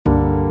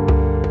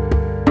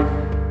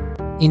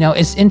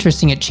It's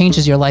interesting. It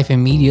changes your life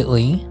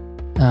immediately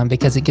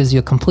because it gives you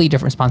a complete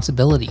different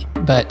responsibility.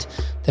 But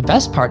the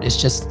best part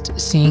is just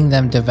seeing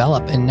them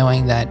develop and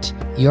knowing that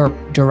you're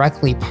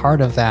directly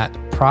part of that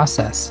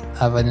process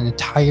of an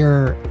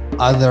entire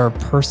other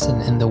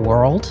person in the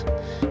world.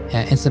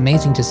 And it's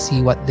amazing to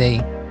see what they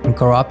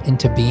grow up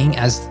into being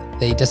as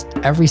they just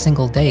every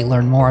single day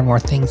learn more and more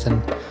things,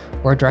 and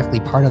we're directly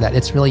part of that.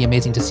 It's really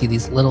amazing to see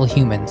these little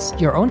humans.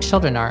 Your own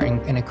children are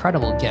an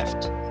incredible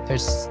gift.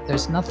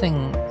 There's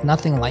nothing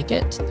like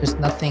it. There's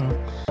nothing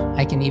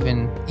I can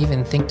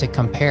even think to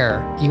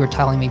compare. You were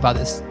telling me about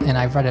this, and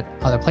I've read it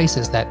other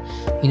places that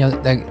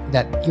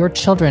that your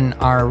children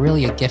are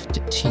really a gift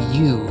to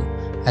you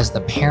as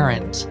the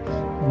parent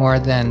more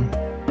than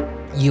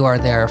you are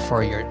there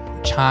for your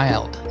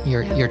child.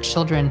 Your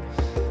children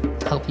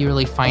help you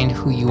really find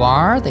who you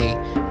are. They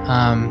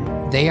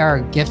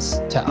are gifts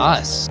to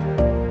us.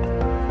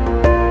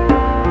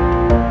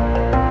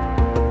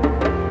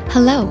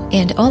 Hello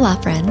and hola,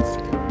 friends.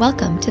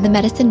 Welcome to the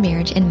Medicine,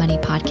 Marriage, and Money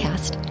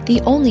podcast, the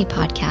only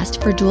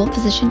podcast for dual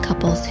physician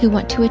couples who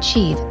want to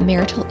achieve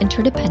marital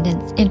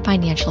interdependence and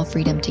financial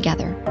freedom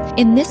together.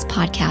 In this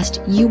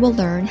podcast, you will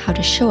learn how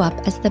to show up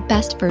as the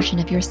best version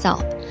of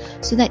yourself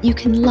so that you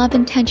can love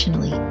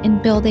intentionally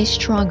and build a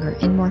stronger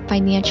and more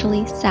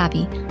financially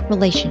savvy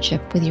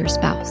relationship with your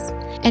spouse.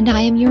 And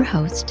I am your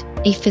host,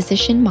 a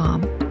physician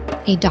mom,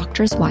 a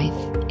doctor's wife,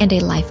 and a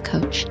life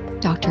coach,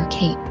 Dr.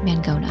 Kate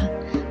Mangona.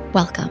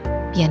 Welcome.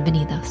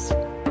 Bienvenidos.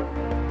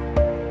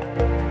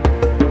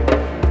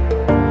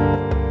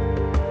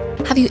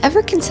 Have you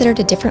ever considered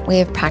a different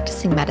way of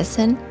practicing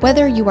medicine?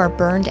 Whether you are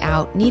burned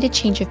out, need a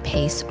change of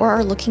pace, or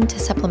are looking to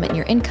supplement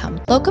your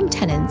income, locum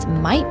tenens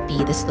might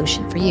be the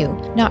solution for you.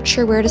 Not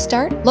sure where to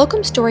start?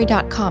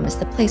 Locumstory.com is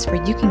the place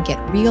where you can get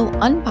real,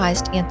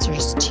 unbiased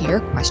answers to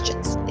your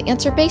questions. They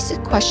answer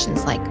basic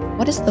questions like,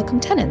 what is locum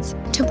tenens?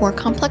 To more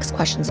complex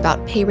questions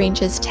about pay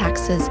ranges,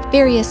 taxes,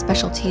 various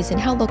specialties, and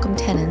how locum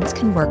tenens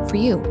can work for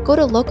you. Go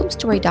to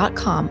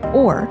locumstory.com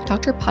or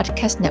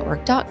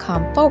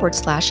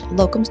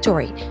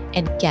drpodcastnetwork.com/locumstory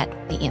and get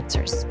the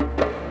answers.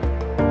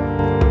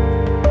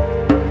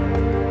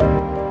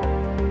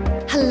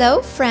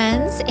 Hello,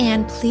 friends,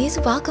 and please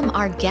welcome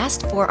our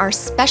guest for our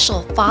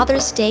special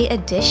Father's Day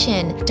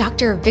edition,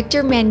 Dr.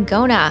 Victor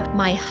Mangona,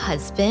 my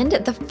husband,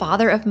 the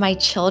father of my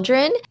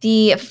children,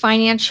 the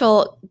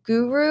financial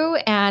guru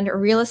and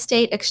real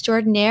estate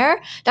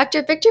extraordinaire,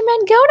 Dr. Victor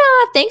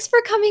Mangona. Thanks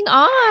for coming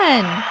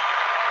on.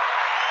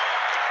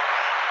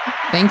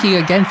 Thank you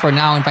again for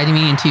now inviting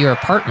me into your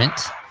apartment.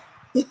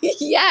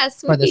 Yes.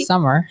 For the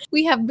summer.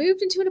 We have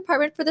moved into an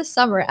apartment for the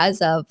summer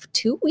as of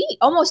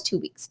almost 2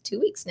 weeks,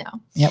 2 weeks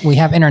now. Yeah, we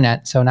have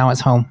internet, so now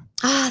it's home.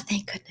 Ah,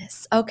 thank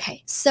goodness.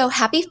 Okay. So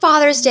happy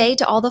Father's Day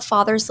to all the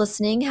fathers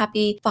listening.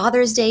 Happy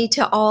Father's Day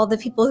to all the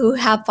people who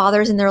have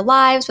fathers in their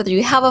lives, whether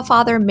you have a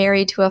father,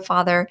 married to a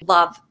father,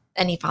 love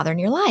any father in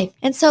your life.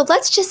 And so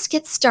let's just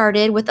get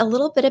started with a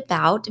little bit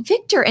about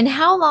Victor and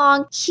how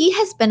long he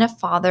has been a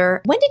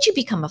father. When did you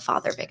become a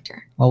father,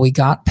 Victor? Well, we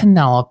got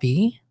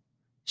Penelope.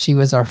 She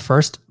was our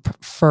first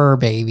fur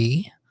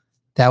baby.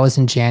 That was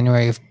in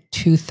January of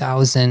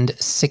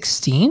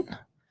 2016.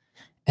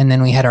 And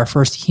then we had our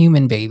first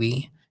human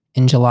baby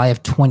in July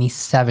of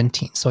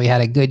 2017. So we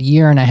had a good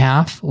year and a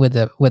half with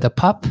a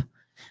pup.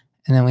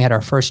 And then we had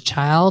our first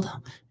child.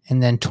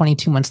 And then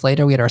 22 months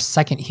later, we had our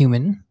second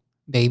human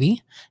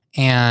baby.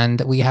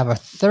 And we have a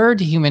third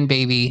human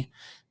baby.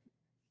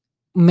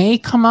 May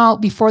come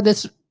out before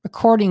this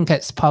recording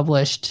gets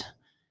published.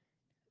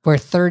 We're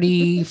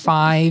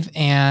 35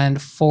 and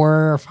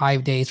 4 or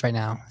 5 days right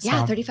now.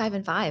 Yeah, 35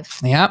 and 5.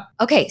 Yep.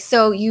 Okay,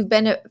 so you've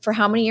been for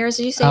how many years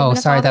did you say? Oh,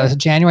 sorry, that was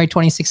January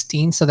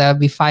 2016. So that would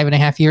be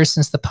 5.5 years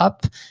since the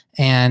pup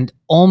and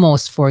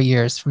almost 4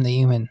 years from the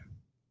human.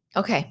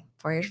 Okay,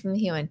 4 years from the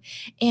human.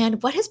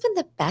 And what has been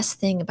the best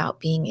thing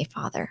about being a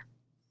father?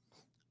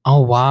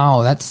 Oh,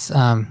 wow. That's,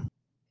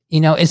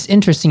 it's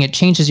interesting. It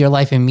changes your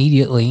life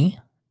immediately.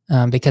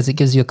 Because it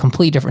gives you a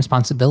complete different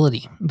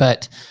responsibility.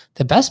 But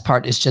the best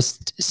part is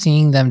just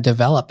seeing them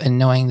develop and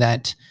knowing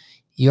that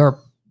you're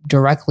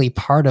directly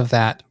part of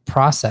that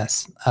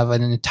process of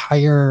an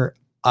entire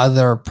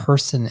other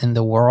person in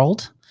the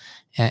world.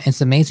 And it's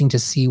amazing to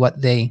see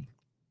what they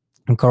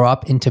grow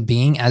up into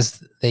being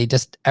as they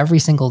just every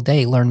single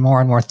day learn more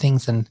and more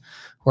things, and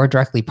we're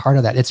directly part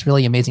of that. It's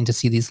really amazing to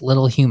see these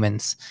little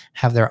humans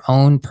have their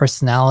own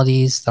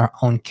personalities, their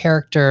own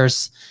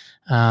characters,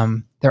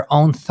 their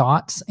own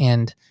thoughts,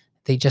 and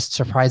they just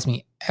surprise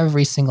me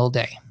every single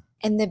day.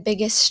 And the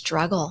biggest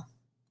struggle?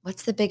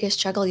 What's the biggest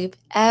struggle you've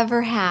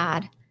ever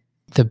had?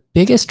 The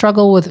biggest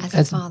struggle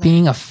as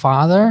being a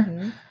father?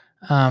 Mm-hmm.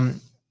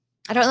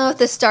 I don't know if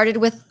this started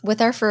with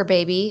our fur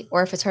baby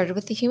or if it started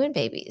with the human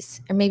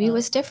babies, or maybe it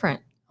was different.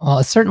 Well,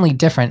 it's certainly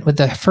different. With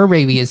the fur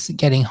baby is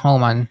getting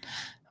home on,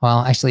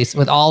 well, actually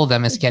with all of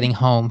them is getting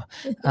home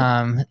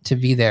to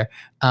be there.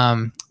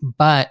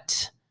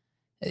 But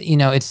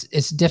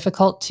it's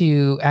difficult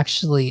to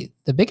actually,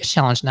 the biggest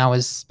challenge now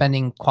is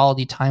spending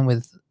quality time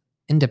with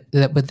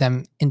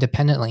them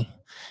independently,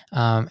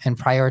 and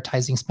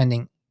prioritizing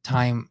spending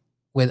time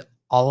with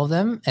all of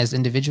them as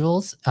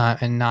individuals,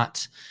 and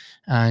not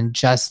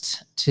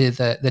just to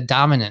the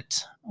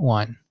dominant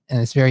one.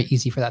 And it's very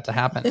easy for that to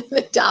happen.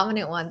 The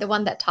dominant one, the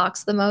one that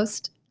talks the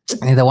most.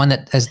 And the one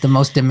that is the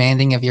most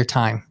demanding of your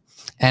time,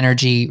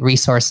 energy,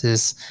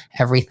 resources,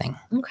 everything.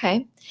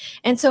 Okay.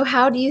 And so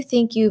how do you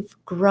think you've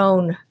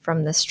grown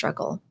from this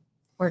struggle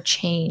or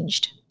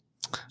changed?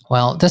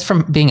 Well, just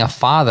from being a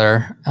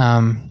father,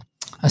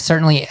 I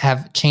certainly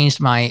have changed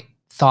my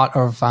thought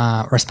of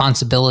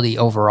responsibility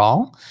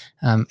overall.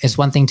 It's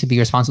one thing to be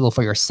responsible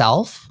for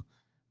yourself,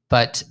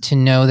 but to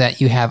know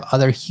that you have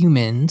other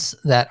humans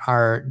that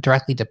are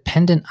directly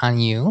dependent on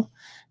you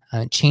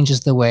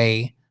changes the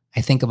way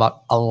I think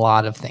about a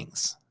lot of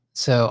things.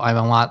 So I'm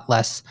a lot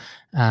less,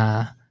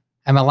 I'm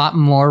a lot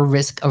more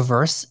risk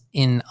averse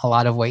in a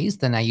lot of ways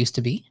than I used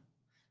to be,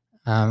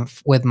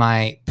 with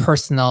my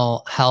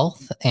personal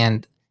health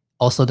and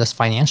also just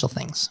financial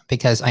things,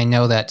 because I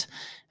know that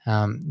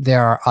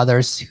there are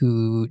others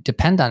who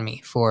depend on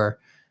me for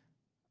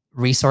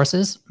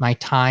resources, my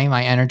time,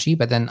 my energy,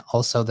 but then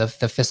also the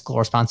fiscal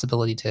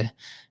responsibility to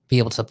be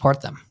able to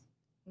support them.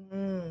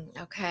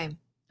 Okay.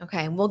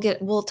 Okay.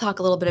 We'll talk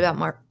a little bit about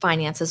more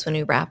finances when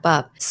we wrap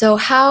up. So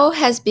how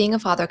has being a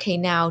father, okay,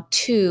 now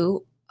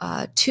two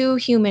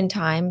human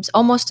times,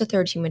 almost a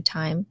third human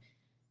time,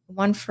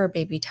 one for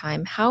baby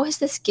time. How has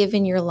this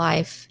given your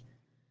life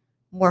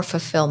more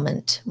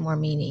fulfillment, more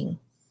meaning?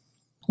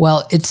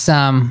 Well, it's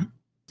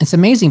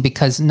amazing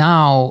because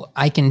now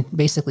I can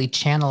basically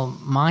channel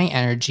my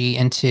energy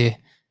into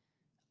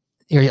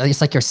it's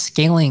like you're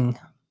scaling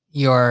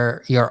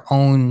your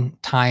own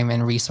time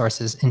and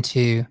resources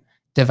into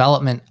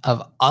development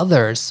of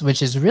others,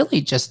 which is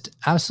really just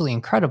absolutely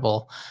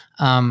incredible.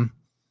 I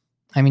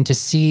mean, to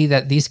see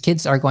that these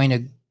kids are going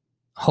to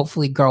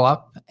hopefully grow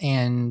up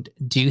and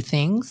do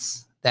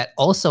things that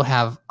also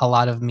have a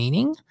lot of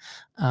meaning.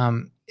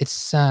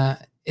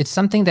 It's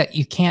something that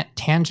you can't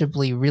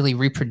tangibly really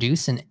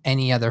reproduce in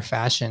any other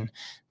fashion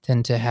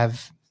than to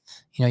have,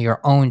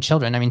 your own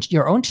children. I mean,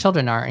 your own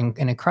children are an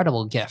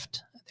incredible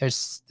gift.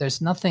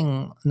 There's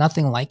nothing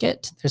like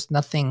it. There's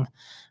nothing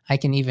I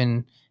can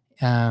even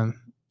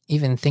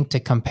think to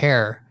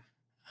compare.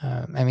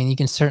 I mean, you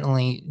can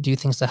certainly do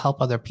things to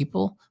help other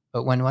people,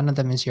 but when one of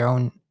them is your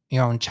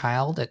own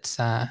child,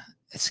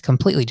 it's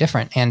completely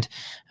different. And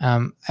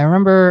I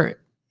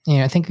remember,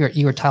 I think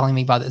you were telling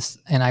me about this,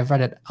 and I've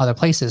read it other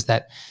places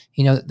that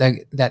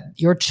that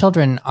your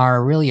children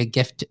are really a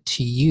gift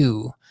to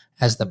you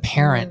as the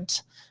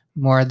parent,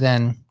 more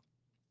than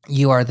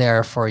you are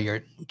there for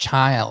your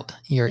child.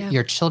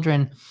 Your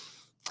children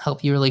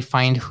help you really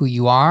find who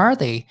you are.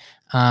 They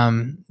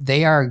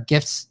are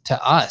gifts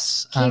to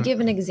us. Can you give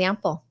an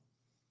example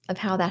of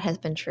how that has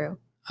been true?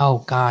 Oh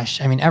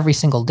gosh. I mean, every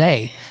single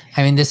day.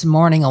 I mean, this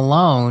morning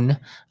alone,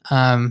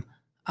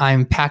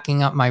 I'm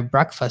packing up my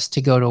breakfast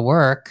to go to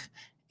work,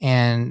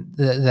 and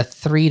the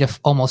 3 to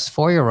almost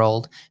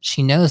 4-year-old,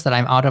 she knows that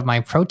I'm out of my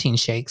protein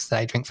shakes that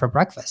I drink for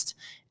breakfast.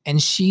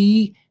 And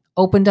she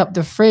opened up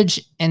the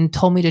fridge and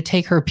told me to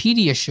take her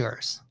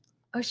Pediasures.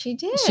 Oh, she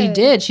did? She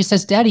did. She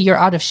says, "Daddy, you're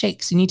out of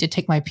shakes. You need to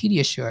take my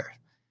Pediasure."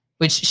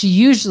 Which she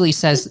usually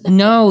says,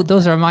 "No,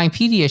 those are my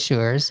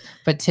Pediasures."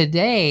 But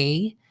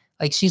today,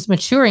 like, she's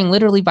maturing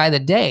literally by the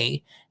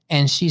day,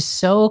 and she's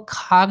so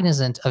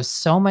cognizant of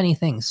so many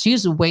things.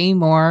 She's way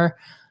more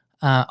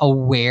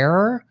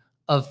aware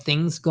of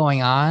things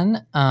going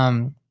on.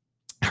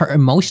 Her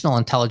emotional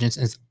intelligence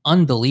is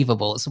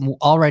unbelievable. It's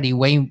already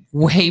way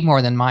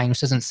more than mine,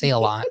 which doesn't say a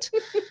lot.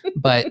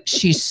 But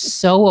she's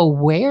so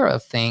aware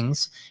of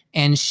things,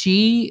 and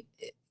she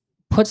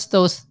puts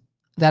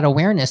that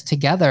awareness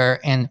together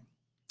and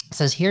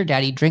says, "Here,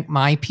 Daddy, drink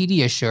my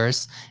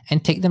Pediasures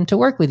and take them to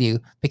work with you,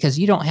 because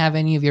you don't have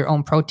any of your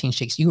own protein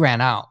shakes. You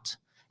ran out."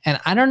 And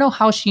I don't know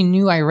how she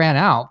knew I ran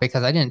out,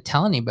 because I didn't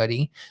tell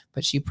anybody,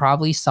 but she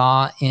probably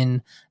saw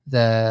in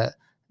the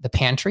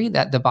pantry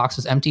that the box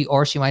was empty,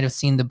 or she might have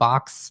seen the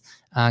box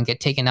get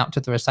taken out to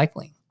the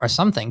recycling or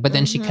something. But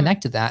then she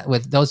connected that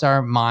with, those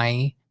are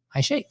my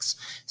shakes.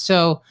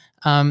 So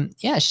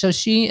so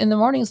she in the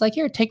morning is like,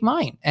 "Here, take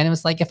mine." And it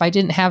was like, if I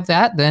didn't have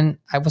that, then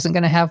I wasn't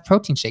going to have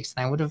protein shakes,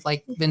 and I would have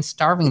been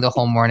starving the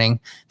whole morning,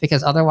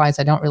 because otherwise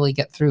I don't really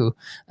get through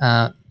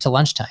to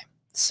lunchtime.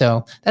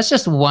 So that's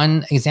just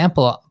one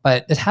example,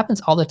 but it happens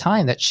all the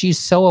time that she's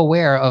so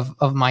aware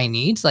of my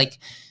needs. Like,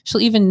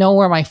 she'll even know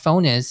where my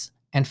phone is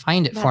and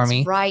find it for me.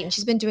 That's right. And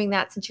she's been doing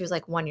that since she was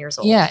 1 year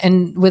old. Yeah.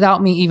 And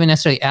without me even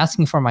necessarily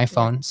asking for my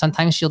phone,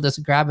 sometimes she'll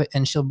just grab it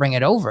and she'll bring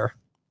it over.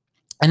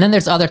 And then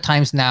there's other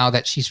times now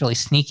that she's really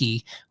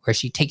sneaky, where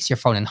she takes your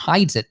phone and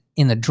hides it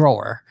in the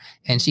drawer,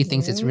 and she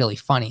thinks it's really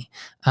funny,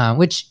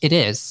 which it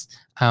is.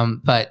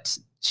 But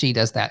she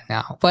does that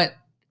now. But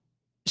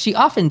she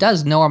often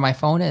does know where my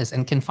phone is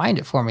and can find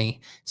it for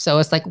me. So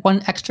it's like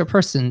one extra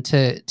person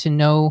to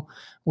know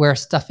where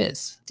stuff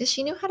is. Does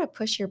she know how to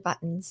push your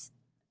buttons?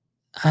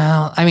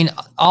 I mean,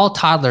 all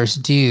toddlers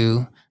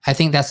do. I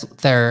think that's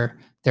their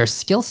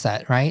skill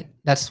set, right?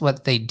 That's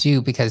what they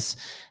do, because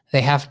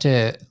they have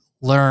to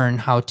learn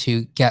how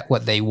to get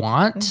what they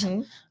want.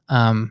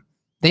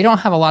 they don't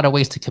have a lot of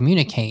ways to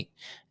communicate,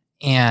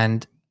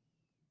 and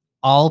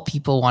all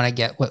people want to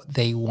get what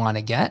they want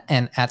to get.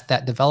 And at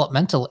that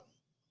developmental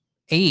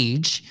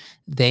age,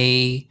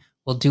 they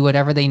will do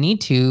whatever they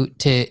need to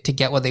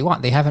get what they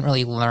want. They haven't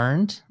really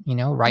learned,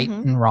 right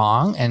and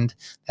wrong. And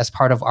that's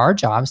part of our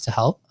jobs to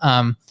help.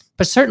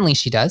 But certainly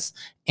she does.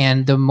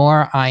 And the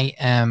more I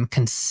am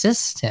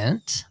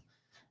consistent,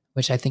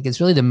 which I think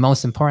is really the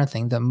most important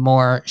thing, the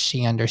more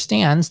she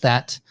understands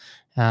that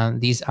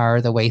these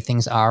are the way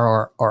things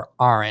are or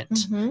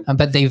aren't.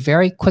 But they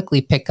very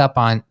quickly pick up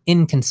on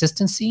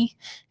inconsistency,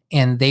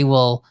 and they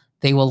will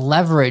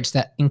leverage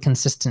that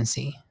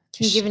inconsistency.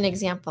 Can you give an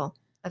example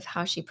of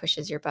how she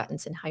pushes your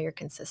buttons and how you're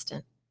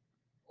consistent?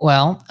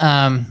 Well,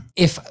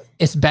 if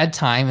it's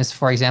bedtime is,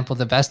 for example,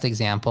 the best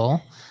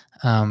example.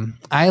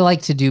 I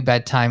like to do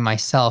bedtime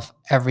myself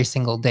every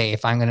single day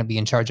if I'm going to be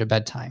in charge of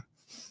bedtime.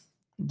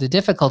 The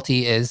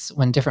difficulty is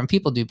when different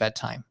people do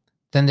bedtime,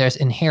 then there's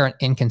inherent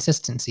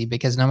inconsistency,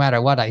 because no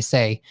matter what I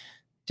say,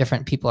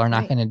 different people are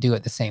not going to do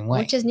it the same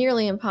way. Which is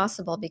nearly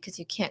impossible because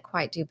you can't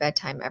quite do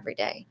bedtime every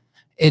day.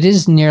 It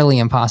is nearly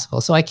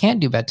impossible. So I can't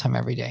do bedtime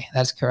every day.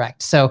 That's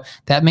correct. So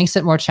that makes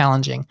it more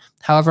challenging.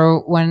 However,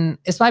 when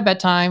it's my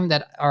bedtime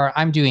or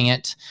I'm doing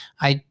it,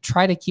 I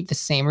try to keep the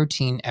same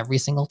routine every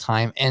single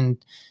time, and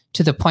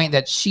to the point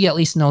that she at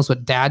least knows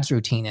what dad's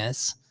routine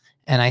is.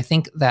 And I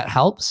think that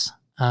helps.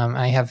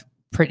 I have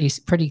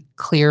pretty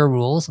clear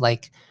rules.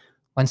 Like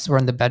once we're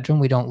in the bedroom,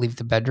 we don't leave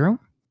the bedroom,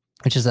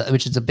 which is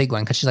a big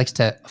one, because she likes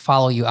to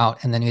follow you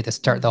out, and then you have to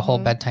start the whole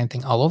bedtime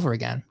thing all over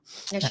again.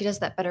 Yeah, she does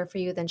that better for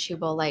you than she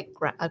will like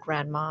a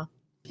grandma.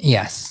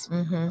 Yes.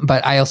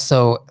 But I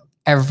also,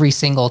 every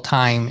single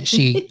time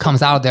she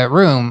comes out of that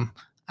room,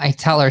 I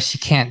tell her she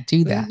can't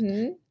do that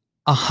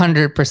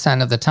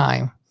 100% of the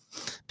time.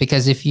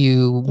 Because if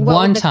you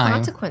what would the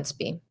consequence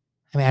be?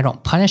 I mean, I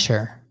don't punish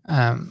her.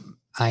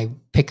 I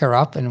pick her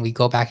up and we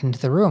go back into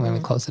the room and we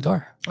close the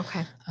door.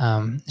 Okay.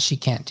 She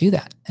can't do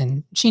that.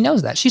 And she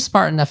knows that. She's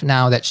smart enough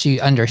now that she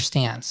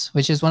understands,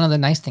 which is one of the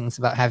nice things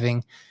about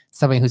having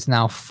somebody who's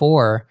now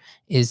 4,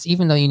 is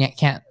even though you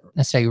can't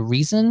necessarily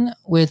reason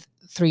with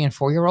 3 and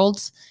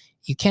 4-year-olds,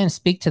 you can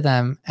speak to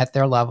them at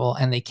their level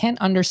and they can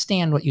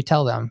understand what you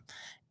tell them.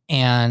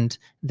 And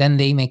then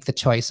they make the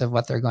choice of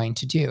what they're going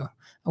to do.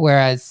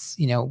 Whereas,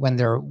 when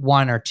they're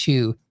 1 or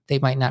 2, they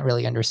might not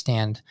really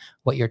understand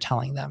what you're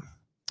telling them.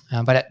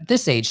 But at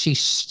this age,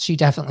 she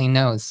definitely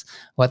knows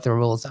what the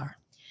rules are.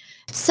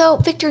 So,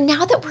 Victor,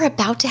 now that we're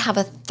about to have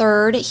a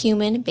 3rd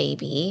human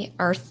baby,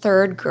 our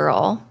 3rd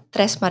girl,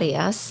 Tres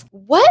Marias,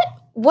 what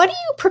do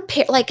you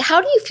prepare? Like,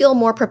 how do you feel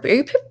more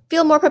prepared? You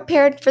feel more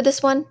prepared for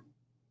this one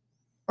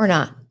or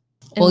not?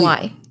 And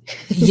why?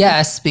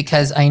 Yes,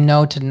 because I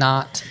know to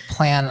not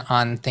plan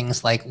on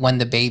things like when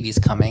the baby's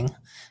coming.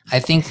 I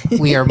think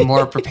we are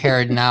more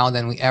prepared now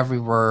than we ever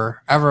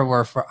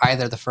were for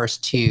either the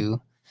first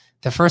 2.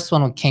 The first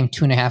one came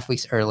 2.5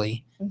 weeks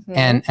early,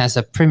 and as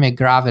a prima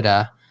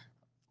gravida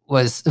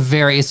was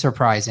very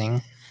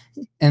surprising.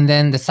 And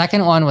then the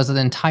second one was an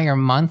entire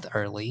month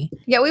early.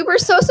 Yeah, we were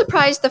so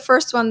surprised the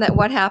first one that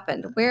what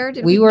happened. Where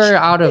did we were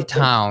out of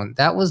town.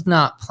 That was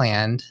not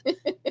planned.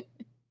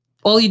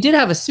 Well, you did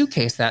have a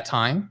suitcase that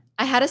time.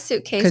 I had a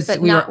suitcase,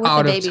 but not with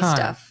the baby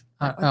stuff.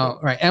 Oh,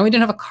 right. And we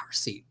didn't have a car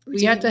seat.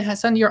 We had to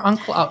send your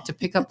uncle out to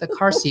pick up the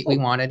car seat we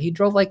wanted. He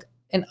drove like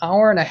an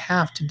hour and a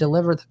half to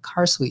deliver the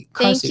car seat.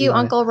 Thank you,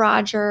 Uncle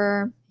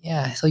Roger.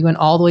 Yeah. So he went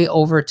all the way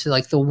over to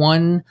like the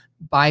one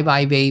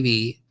bye-bye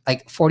baby,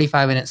 like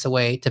 45 minutes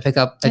away, to pick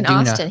up in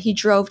Austin. He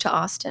drove to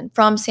Austin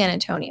from San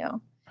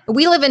Antonio.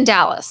 We live in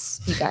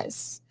Dallas, you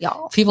guys,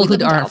 y'all. People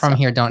who aren't from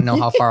here don't know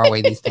how far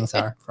away these things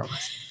are from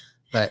us.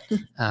 But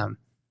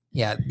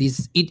yeah,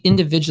 these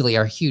individually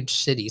are huge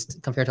cities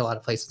compared to a lot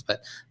of places.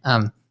 But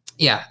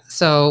yeah,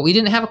 so we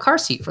didn't have a car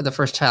seat for the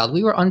first child.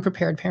 We were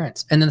unprepared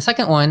parents. And then the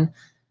second one,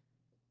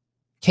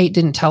 Kate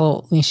didn't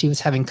tell me she was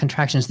having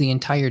contractions the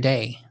entire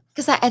day.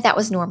 Because that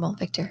was normal,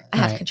 Victor. I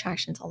have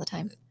contractions all the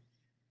time.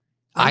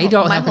 I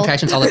don't have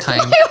contractions all the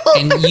time.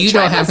 And you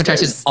don't have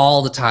contractions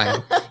all the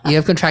time. You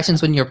have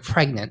contractions when you're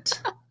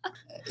pregnant.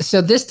 So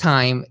this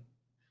time,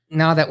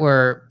 now that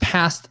we're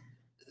past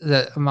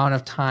the amount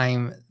of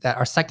time that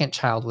our second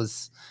child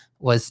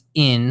was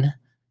in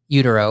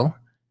utero,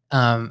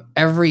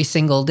 every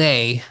single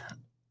day,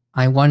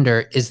 I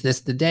wonder, is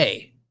this the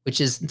day? Which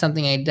is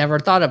something I never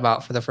thought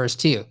about for the first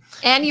 2.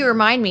 And you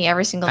remind me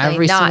every single day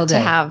not to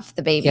have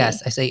the baby.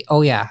 Yes, I say,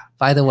 oh yeah,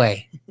 by the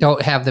way,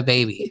 don't have the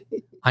baby.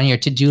 On your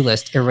to-do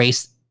list,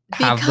 erase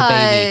have the baby.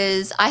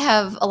 Because I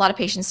have a lot of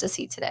patients to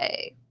see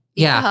today.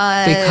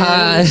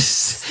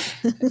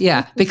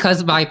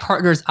 Because my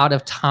partner's out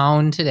of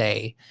town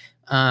today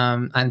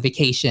on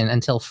vacation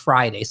until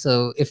Friday.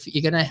 So if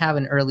you're going to have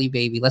an early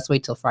baby, let's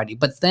wait till Friday.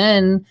 But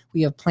then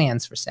we have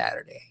plans for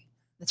Saturday.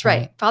 That's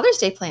right. Father's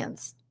Day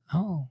plans.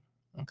 Oh,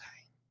 okay.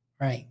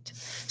 Right.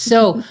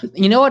 So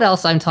you know what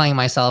else I'm telling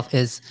myself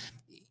is,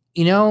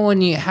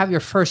 when you have your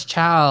first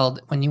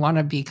child, when you want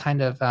to be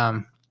kind of,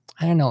 I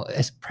don't know,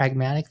 is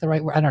pragmatic the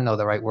right word? I don't know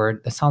the right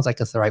word. It sounds like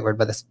it's the right word,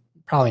 but it's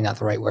probably not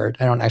the right word.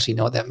 I don't actually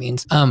know what that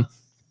means.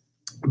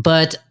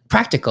 But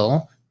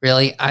practical,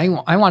 really, I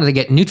wanted to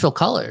get neutral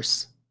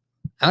colors.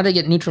 I wanted to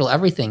get neutral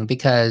everything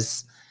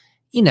because,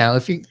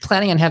 if you're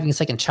planning on having a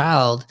second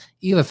child,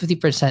 you have a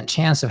 50%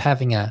 chance of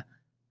having a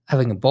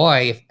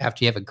boy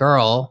after you have a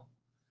girl.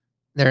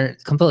 They're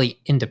completely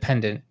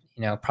independent,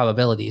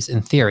 probabilities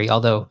in theory,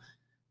 although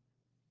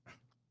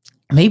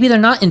maybe they're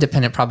not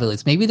independent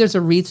probabilities. Maybe there's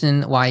a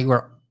reason why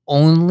we're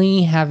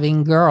only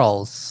having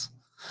girls.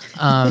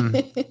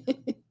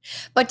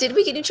 But did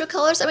we get neutral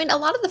colors? I mean, a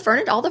lot of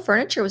all the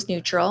furniture was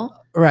neutral.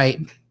 Right.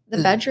 The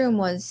bedroom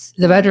was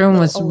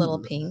a little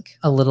pink.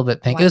 A little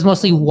bit pink. It was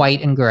mostly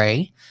white and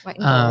gray. White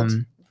and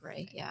gold.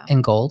 Gray, yeah.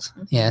 And gold,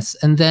 yes.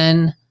 And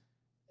then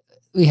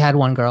we had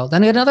one girl,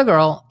 then we had another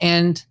girl,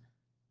 and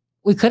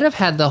we could have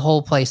had the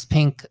whole place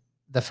pink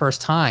the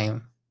first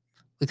time.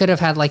 We could have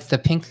had like the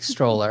pink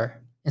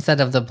stroller instead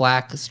of the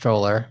black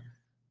stroller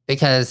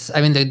because,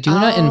 I mean, the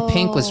Doona in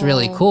pink was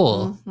really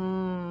cool.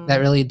 That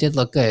really did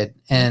look good.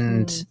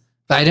 And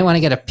but I didn't want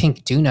to get a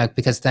pink Doona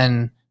because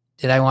then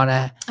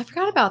I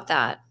forgot about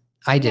that.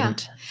 I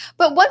didn't. Yeah.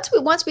 But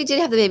once we did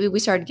have the baby, we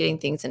started getting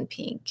things in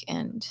pink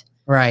and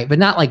right, but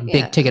not like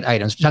big ticket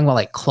items. We're talking about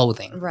like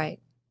clothing. Right.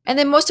 And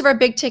then most of our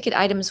big ticket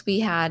items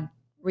we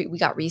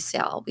got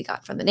resale. We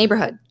got from the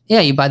neighborhood. Yeah,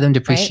 you buy them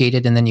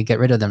depreciated and then you get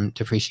rid of them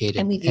depreciated.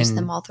 And we've used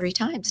them all 3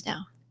 times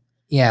now.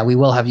 Yeah, we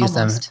will have used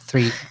them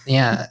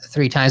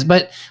 3 times.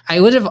 But I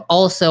would have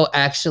also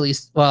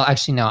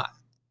no.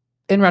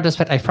 In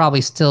retrospect, I probably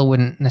still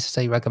wouldn't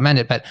necessarily recommend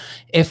it. But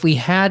if we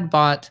had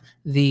bought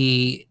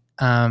the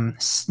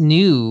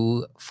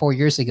Snoo 4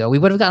 years ago, we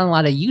would have gotten a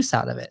lot of use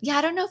out of it. Yeah,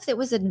 I don't know if it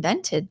was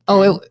invented.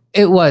 Oh,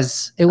 it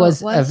was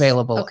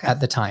available at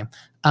the time.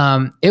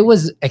 It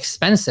was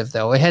expensive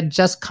though. It had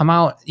just come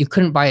out. You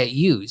couldn't buy it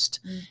used.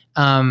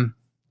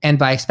 And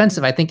by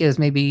expensive, I think it was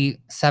maybe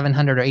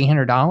 $700 or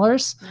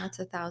 $800. That's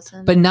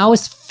 $1,000. But now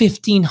it's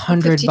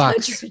 $1,500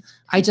 bucks.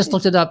 I just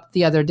looked it up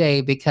the other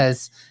day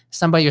because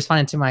somebody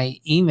responded to my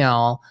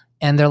email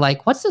and they're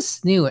like, "What's a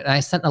Snoo?" And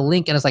I sent a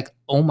link and it's like,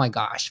 "Oh my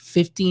gosh,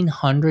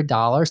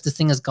 $1,500! This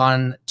thing has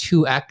gone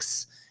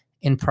 2x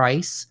in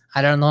price."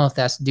 I don't know if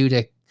that's due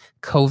to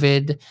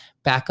COVID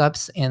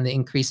backups and the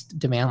increased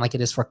demand like it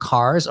is for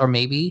cars, or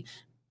maybe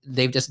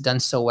they've just done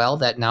so well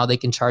that now they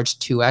can charge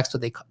 2x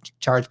what they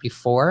charged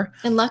before.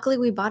 And luckily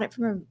we bought it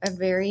from a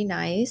very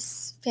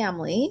nice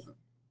family.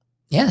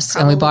 Yes,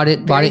 and we bought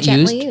it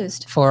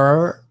used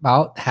for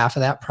about half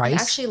of that price.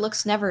 It actually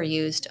looks never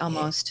used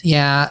almost.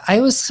 Yeah,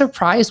 I was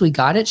surprised we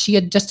got it. She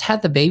had just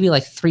had the baby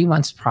like 3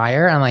 months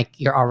prior. I'm like,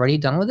 "You're already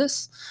done with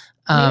this?"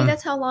 Maybe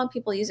that's how long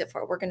people use it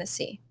for. We're going to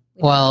see.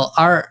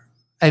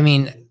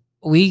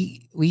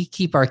 We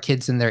keep our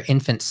kids in their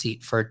infant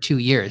seat for 2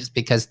 years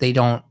because they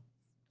don't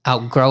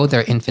outgrow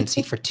their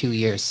infancy for 2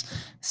 years.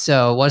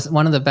 So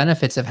one of the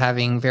benefits of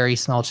having very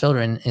small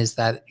children is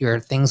that your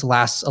things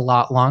last a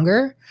lot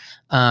longer.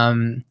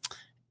 And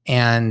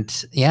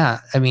yeah,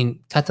 I mean,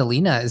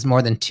 Catalina is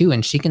more than 2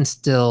 and she can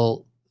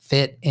still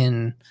fit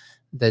in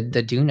the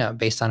Doona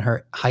based on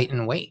her height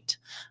and weight.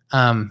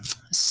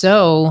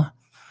 So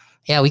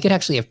yeah, we could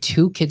actually have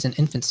 2 kids in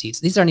infant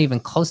seats. These aren't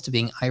even close to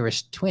being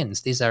Irish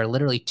twins. These are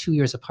literally 2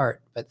 years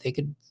apart, but they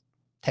could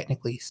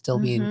technically still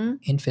be in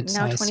infant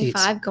size seats.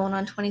 Now 25 going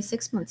on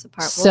 26 months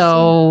apart.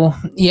 So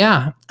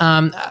yeah,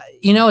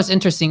 it's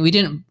interesting. We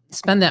didn't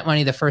spend that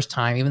money the first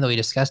time, even though we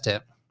discussed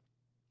it.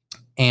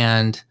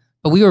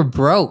 But we were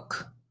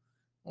broke.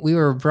 We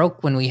were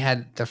broke when we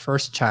had the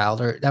first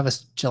child, or that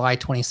was July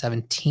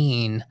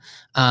 2017.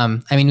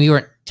 We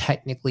weren't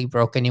technically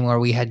broke anymore.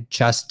 We had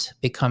just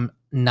become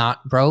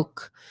not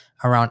broke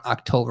around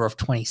October of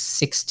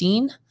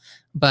 2016,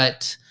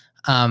 but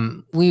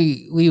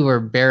we were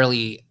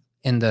barely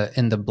in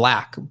the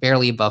black,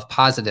 barely above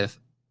positive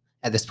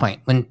at this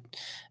point. When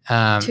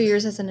 2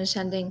 years as an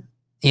attending.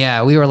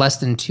 Yeah, we were less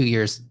than 2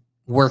 years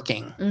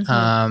working.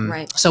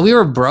 Right. So we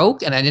were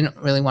broke, and I didn't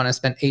really want to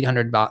spend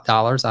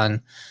 $800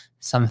 on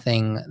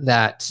something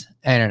that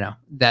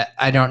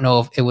I don't know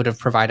if it would have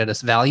provided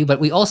us value. But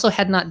we also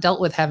had not dealt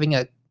with having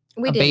a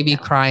baby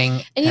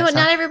crying. And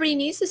not everybody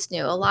needs this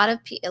Snoo. A lot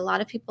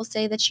of people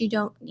say that you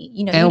don't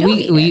need. And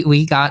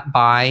we got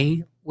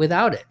by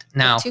without it.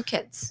 Now, with 2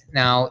 kids.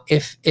 Now,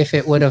 if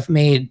it would have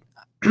made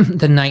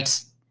the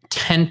nights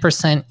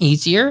 10%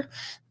 easier,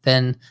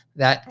 then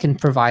that can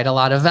provide a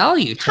lot of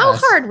value to How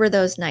us. hard were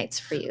those nights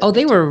for you? Oh,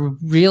 they were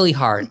really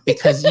hard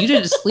because you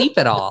didn't sleep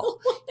at all.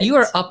 You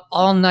were up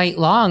all night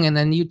long, and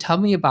then you tell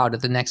me about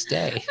it the next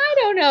day. I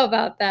don't know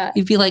about that.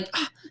 You'd be like,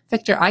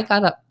 "Victor, I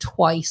got up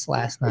twice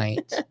last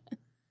night."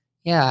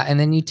 Yeah, and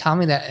then you tell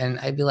me that, and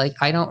I'd be like,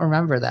 "I don't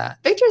remember that."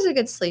 Victor's a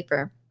good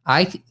sleeper.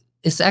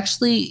 It's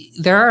actually,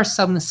 there are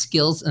some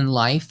skills in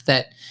life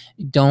that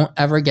don't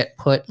ever get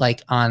put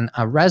like on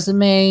a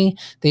resume.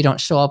 They don't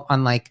show up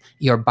on like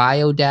your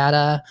bio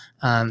data.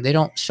 They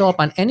don't show up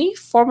on any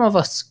form of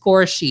a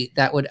score sheet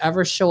that would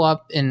ever show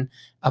up in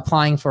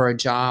applying for a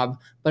job,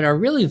 but are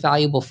really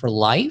valuable for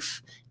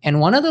life. And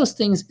one of those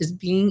things is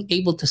being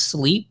able to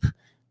sleep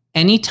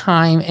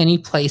anytime, any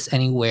place,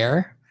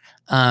 anywhere,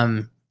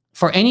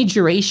 for any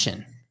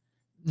duration.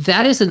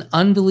 That is an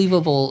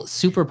unbelievable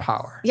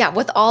superpower. Yeah,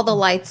 with all the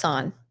lights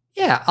on.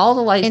 Yeah, all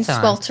the lights in on.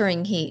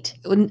 sweltering heat.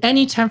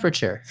 Any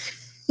temperature.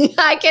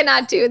 I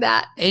cannot do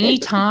that.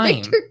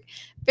 Anytime.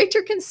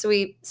 Victor can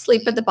sleep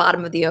at the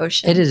bottom of the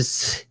ocean. It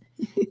is.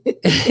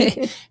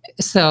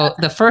 So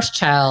the first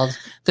child,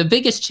 the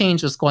biggest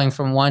change was going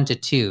from 1 to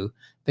 2,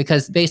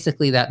 because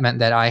basically that meant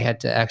that I had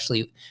to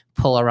actually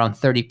pull around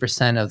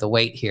 30% of the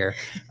weight here.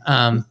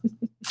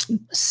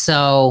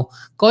 So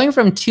going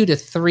from 2 to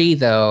 3,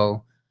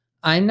 though,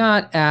 I'm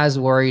not as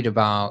worried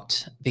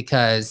about,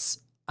 because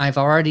I've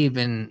already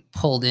been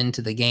pulled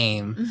into the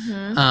game.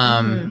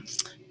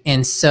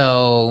 And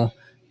so,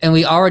 and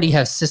we already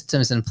have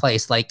systems in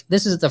place. Like,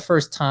 this is the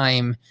first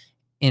time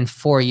in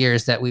 4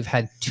 years that we've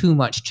had too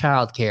much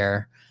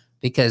childcare,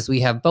 because we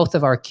have both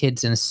of our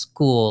kids in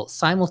school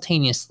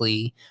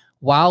simultaneously,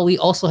 while we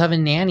also have a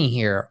nanny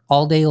here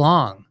all day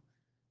long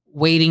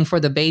waiting for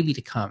the baby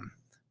to come.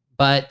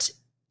 But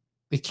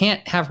we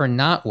can't have her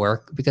not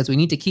work, because we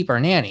need to keep our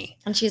nanny.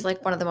 And she's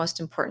like one of the most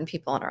important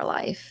people in our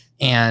life.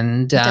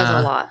 And does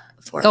a lot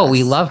for us. Oh,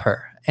 we love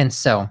her. And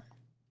so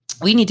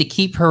we need to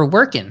keep her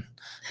working.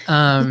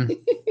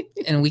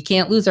 And we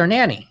can't lose our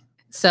nanny.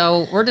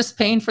 So we're just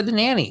paying for the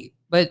nanny.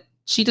 But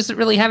she doesn't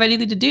really have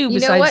anything to do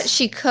besides... You know what?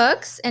 She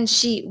cooks, and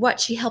she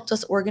helped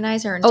us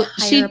organize our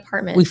entire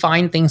apartment. We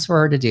find things for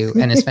her to do,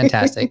 and it's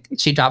fantastic.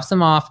 She drops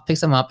them off,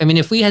 picks them up. I mean,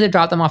 if we had to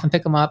drop them off and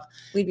pick them up,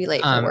 we'd be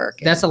late for work.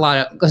 That's a lot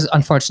of, because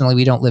unfortunately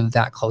we don't live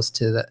that close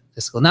to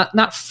the school.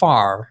 Not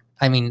far.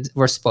 I mean,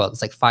 we're spoiled.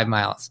 It's like 5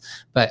 miles,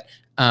 but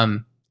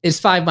it's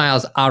 5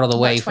 miles out of the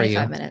way for you.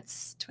 25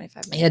 minutes.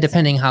 Yeah,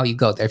 depending how you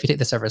go there. If you take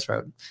the service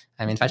road,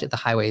 I mean, if I take the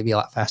highway, it'd be a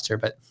lot faster.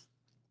 But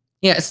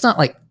yeah, it's not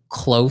like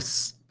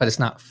close, but it's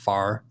not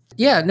far.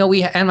 Yeah, no,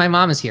 and my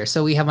mom is here.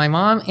 So we have my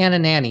mom and a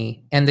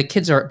nanny, and the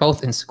kids are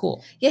both in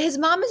school. Yeah, his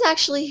mom is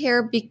actually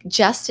here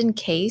just in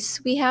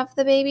case we have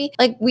the baby.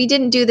 Like, we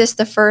didn't do this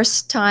the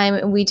first time,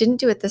 and we didn't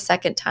do it the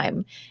second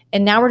time.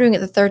 And now we're doing it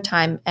the third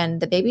time,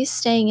 and the baby's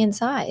staying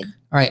inside.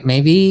 All right,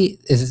 maybe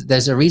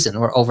there's a reason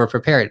we're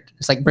over-prepared.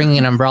 It's like bringing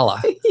an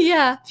umbrella.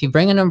 Yeah. If you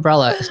bring an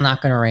umbrella, it's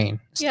not going to rain.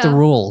 It's the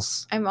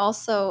rules. I'm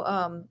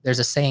also... there's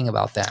a saying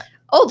about that.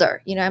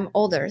 Older. I'm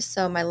older,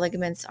 so my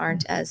ligaments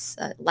aren't as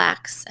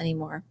lax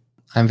anymore.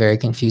 I'm very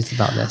confused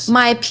about this.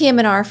 My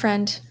PM&R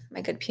friend, my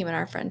good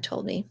PM&R friend,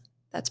 told me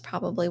that's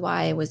probably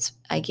why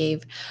I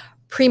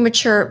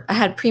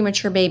had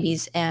premature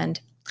babies, and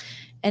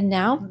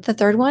now the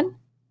third one,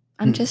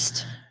 I'm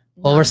just...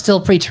 Well, we're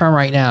still preterm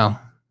right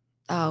now.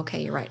 Oh,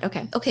 okay, you're right.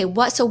 Okay.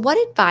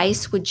 What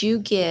advice would you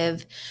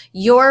give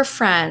your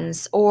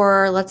friends,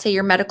 or let's say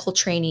your medical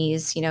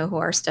trainees, who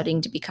are studying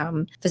to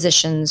become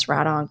physicians,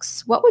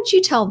 rad-oncs? What would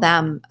you tell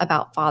them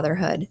about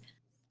fatherhood?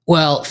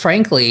 Well,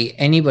 frankly,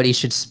 anybody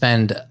should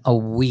spend a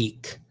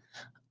week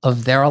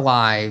of their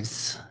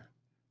lives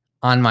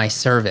on my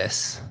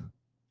service,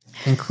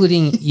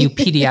 including you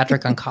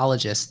pediatric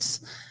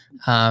oncologists,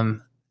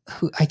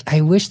 who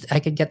I wish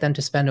I could get them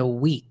to spend a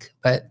week,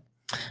 but...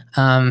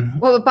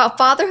 What about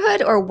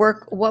fatherhood or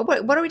work?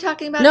 What are we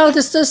talking about? No,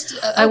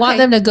 I want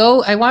them to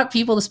go. I want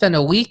people to spend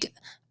a week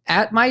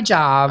at my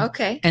job,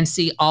 and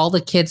see all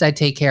the kids I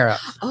take care of.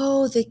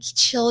 Oh, the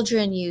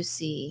children you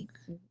see.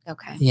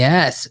 Okay.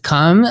 Yes,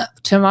 come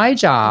to my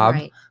job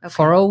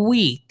for a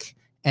week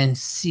and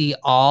see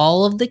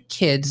all of the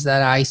kids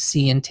that I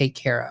see and take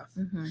care of.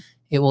 Mm-hmm.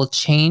 It will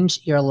change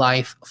your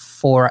life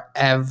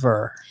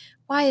forever.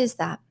 Why is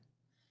that?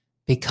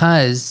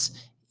 Because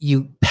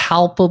you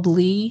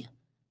palpably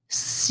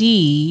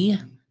see,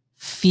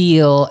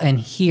 feel, and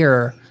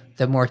hear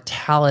the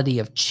mortality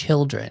of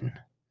children,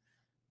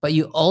 but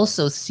you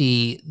also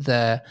see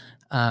their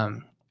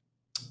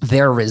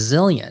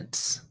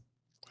resilience.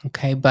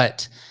 Okay,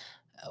 but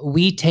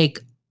we take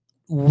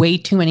way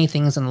too many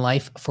things in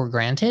life for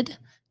granted,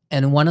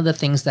 and one of the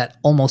things that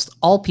almost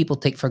all people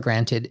take for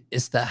granted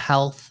is the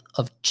health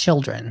of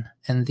children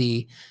and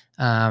the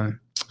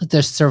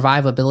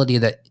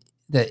survivability,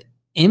 the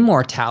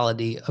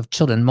immortality of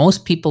children.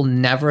 Most people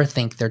never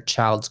think their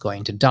child's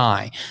going to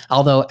die.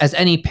 Although, as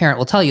any parent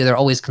will tell you, they're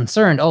always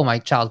concerned, oh, my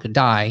child could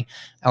die.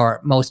 Or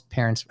most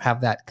parents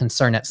have that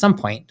concern at some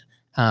point,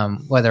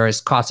 whether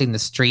it's crossing the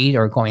street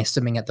or going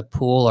swimming at the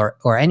pool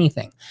or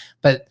anything.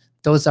 But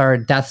those are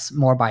deaths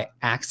more by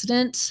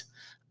accident,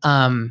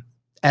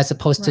 as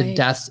opposed to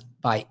deaths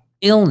by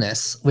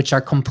illness, which are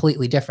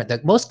completely different.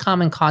 The most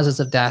common causes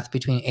of death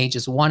between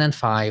ages 1 and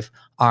 5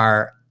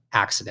 are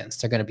accidents.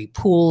 They're going to be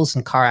pools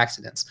and car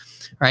accidents,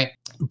 right?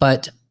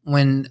 But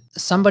when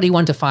somebody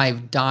 1 to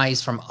 5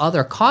 dies from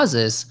other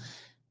causes,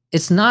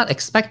 it's not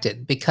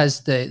expected,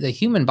 because the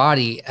human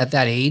body at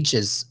that age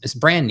is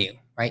brand new,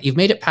 right? You've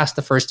made it past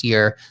the first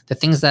year. The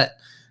things that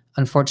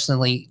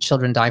unfortunately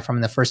children die from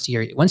in the first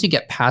year, once you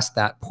get past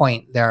that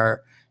point,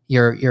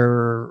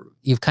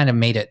 you've kind of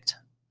made it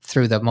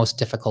through the most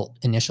difficult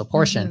initial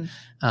portion.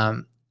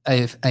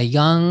 Mm-hmm. A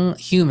young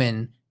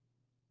human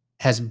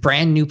has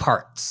brand new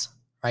parts,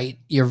 right?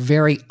 You're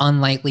very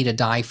unlikely to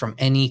die from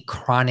any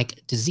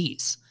chronic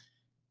disease,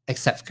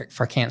 except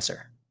for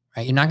cancer,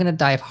 right? You're not going to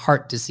die of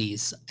heart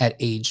disease at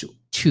age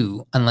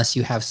 2 unless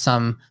you have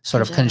some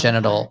sort of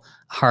congenital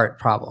heart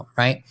problem,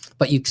 right?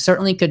 But you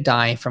certainly could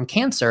die from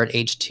cancer at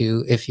age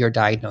 2 if you're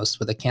diagnosed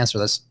with a cancer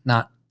that's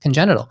not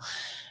congenital.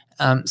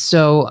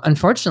 So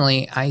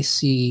unfortunately, I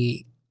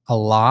see a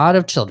lot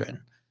of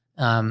children.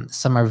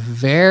 Some are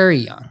very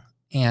young,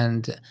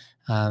 and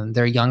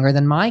they're younger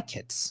than my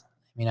kids.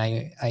 I mean,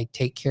 I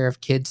take care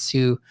of kids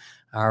who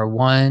are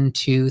 1,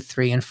 2,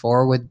 3, and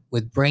 4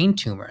 with brain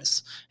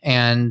tumors,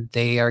 and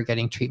they are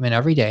getting treatment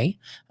every day.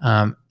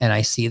 And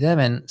I see them,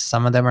 and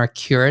some of them are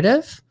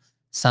curative.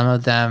 Some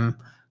of them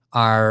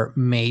are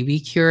maybe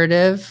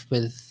curative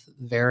with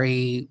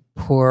very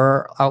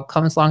poor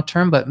outcomes long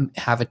term, but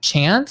have a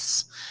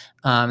chance.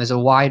 There's a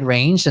wide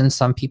range, and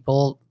some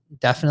people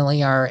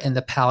definitely are in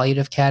the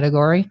palliative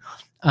category.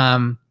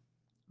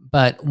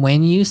 But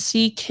when you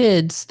see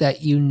kids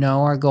that you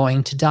know are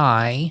going to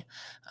die,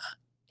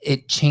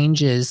 it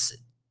changes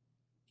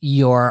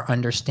your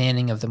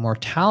understanding of the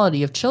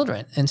mortality of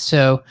children. And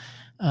so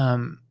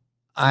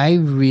I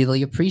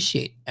really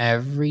appreciate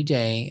every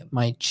day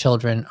my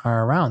children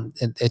are around.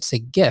 It's a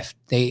gift.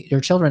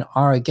 Your children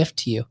are a gift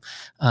to you.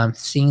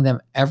 Seeing them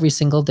every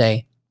single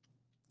day.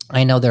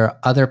 I know there are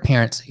other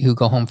parents who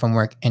go home from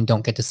work and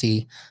don't get to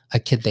see a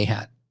kid they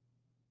had.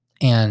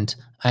 And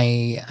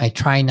I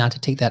try not to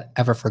take that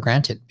ever for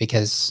granted,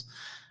 because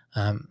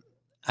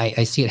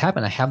I see it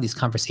happen. I have these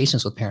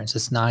conversations with parents.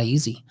 It's not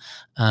easy.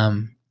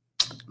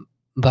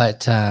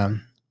 But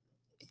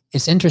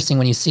it's interesting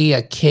when you see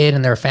a kid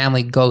and their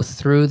family go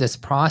through this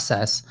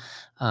process.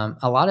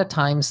 A lot of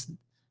times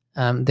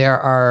there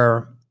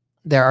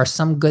are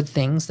some good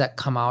things that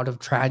come out of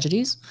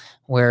tragedies,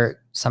 where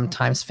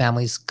sometimes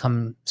families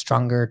come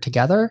stronger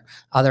together.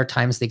 Other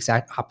times the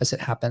exact opposite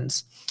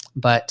happens.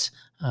 But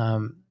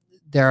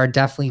there are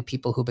definitely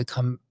people who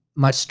become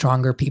much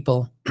stronger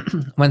people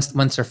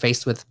once they're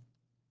faced with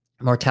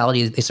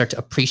mortality. They start to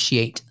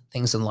appreciate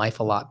things in life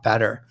a lot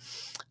better.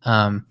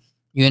 You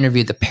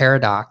interviewed the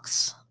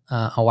Paradox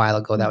a while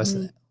ago. That was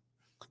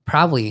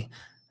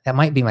that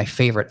might be my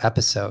favorite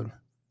episode,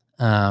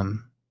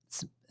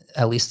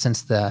 at least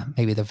since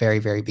maybe the very,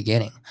 very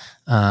beginning,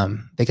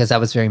 because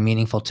that was very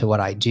meaningful to what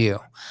I do.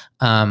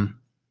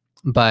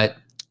 But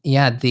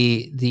yeah,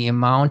 the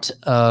amount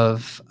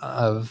of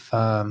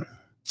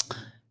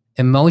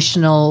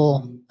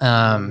emotional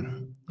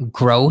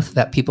growth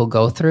that people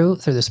go through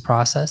this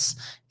process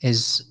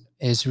is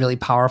really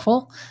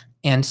powerful.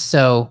 And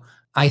so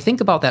I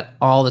think about that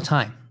all the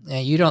time.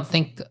 You don't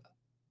think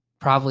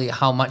probably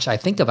how much I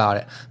think about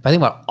it, but I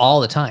think about it all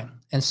the time.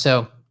 And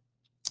so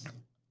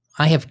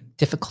I have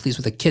difficulties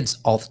with the kids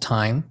all the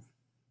time.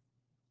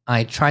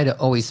 I try to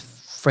always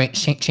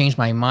change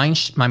my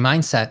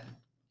mindset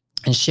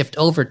and shift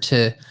over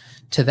to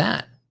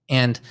that.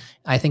 And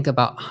I think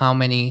about how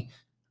many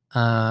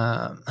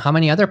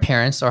other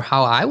parents, or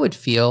how I would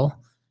feel.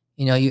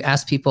 You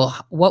ask people,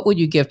 what would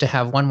you give to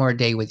have one more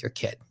day with your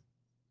kid?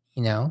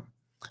 And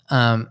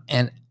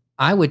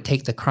I would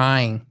take the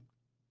crying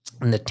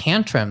and the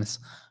tantrums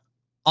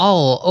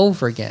all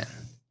over again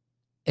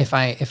if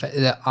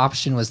the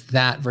option was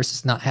that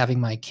versus not having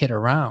my kid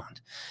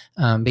around,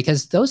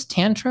 because those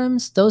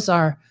tantrums,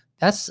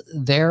 that's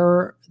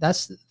their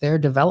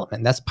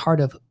development. That's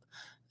part of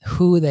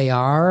who they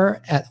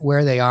are at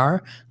where they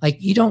are. Like,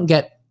 you don't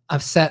get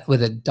upset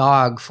with a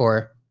dog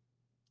for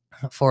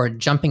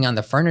jumping on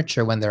the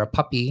furniture when they're a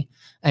puppy.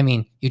 I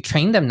mean, you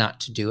train them not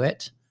to do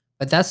it,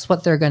 but that's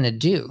what they're going to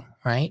do,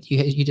 right?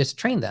 You just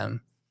train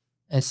them.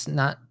 It's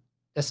not,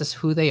 this is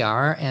who they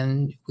are,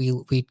 and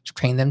we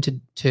train them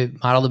to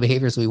model the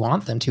behaviors we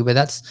want them to, but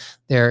that's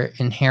their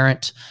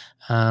inherent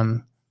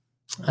plan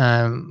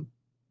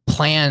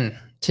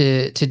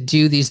to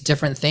do these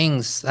different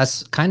things.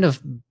 That's kind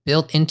of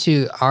built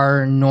into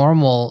our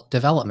normal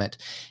development.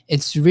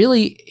 It's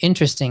really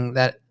interesting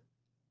that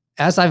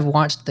as I've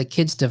watched the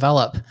kids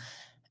develop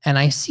and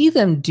I see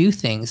them do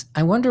things,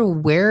 I wonder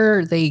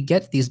where they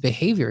get these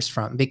behaviors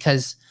from,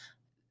 because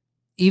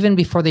even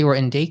before they were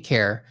in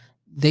daycare,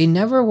 they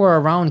never were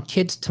around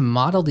kids to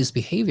model these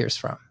behaviors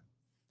from,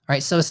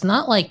 right? So it's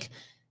not like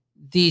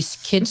these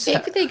kids...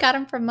 Maybe they got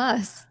them from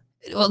us.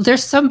 Well,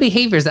 there's some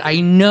behaviors that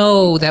I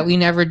know that we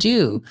never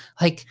do.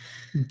 Like,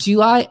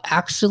 do I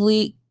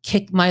actually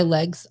kick my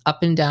legs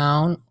up and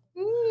down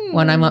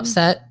when I'm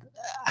upset?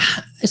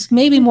 It's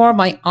maybe more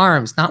my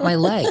arms, not my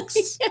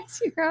legs.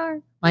 Yes, your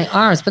arms. My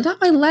arms, but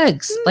not my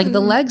legs. Like, the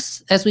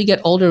legs, as we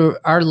get older,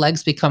 our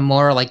legs become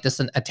more like this,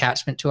 an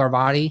attachment to our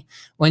body.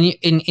 When you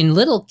in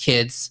little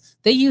kids,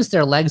 they use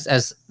their legs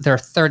as their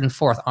third and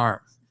fourth arm,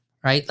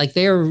 right? Like,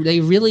 they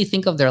really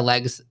think of their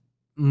legs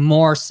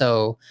more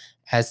so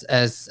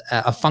as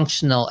a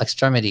functional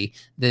extremity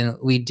than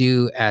we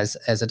do as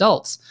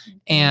adults.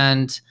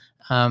 And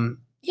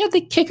yeah,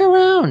 they kick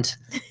around.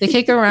 They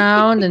kick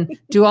around and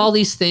do all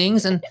these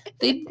things, and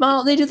they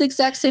do the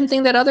exact same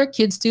thing that other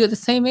kids do at the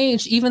same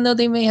age, even though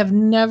they may have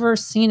never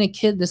seen a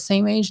kid the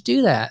same age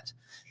do that.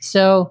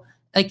 So,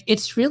 like,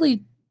 it's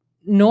really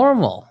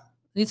normal.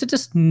 These are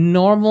just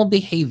normal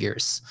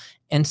behaviors.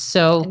 And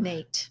so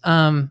innate.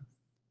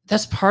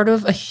 that's part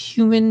of a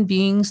human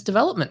being's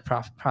development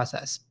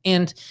process.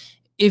 And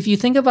if you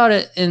think about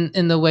it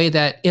in the way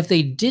that if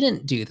they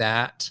didn't do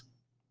that,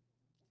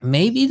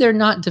 maybe they're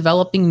not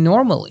developing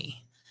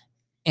normally.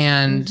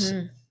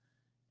 And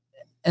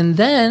and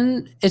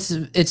then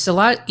it's a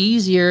lot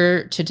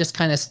easier to just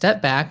kind of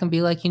step back and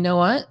be like, you know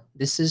what?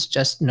 This is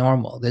just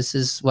normal. This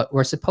is what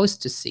we're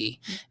supposed to see.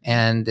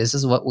 And this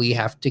is what we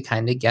have to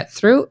kind of get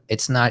through.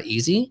 It's not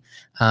easy.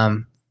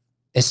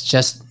 It's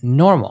just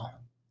normal.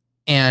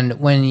 And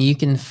when you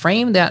can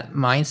frame that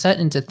mindset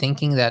into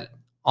thinking that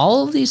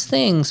all of these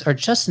things are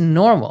just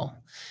normal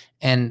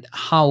and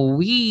how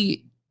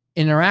we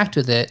interact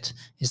with it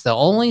is the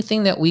only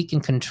thing that we can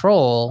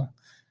control,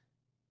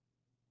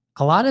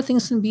 a lot of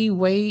things can be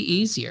way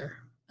easier.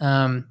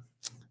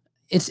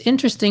 It's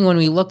interesting when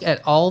we look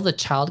at all the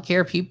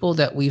childcare people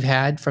that we've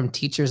had, from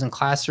teachers in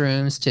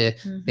classrooms to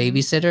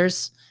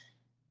babysitters,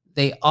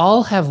 they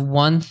all have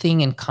one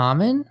thing in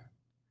common.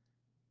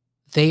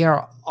 They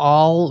are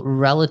all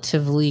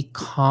relatively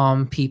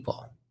calm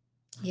people.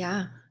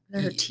 Yeah.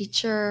 Our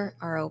teacher,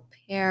 our au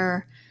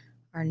pair,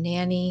 our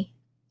nanny.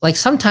 Like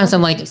sometimes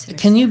I'm like,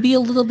 can you be a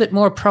little bit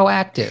more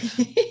proactive?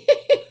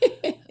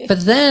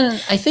 But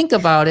then I think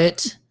about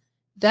it,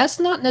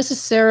 that's not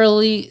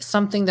necessarily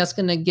something that's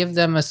going to give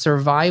them a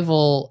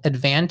survival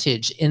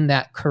advantage in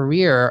that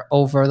career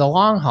over the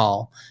long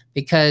haul.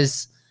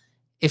 Because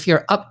if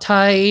you're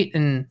uptight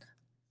and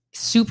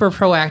super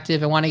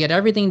proactive and want to get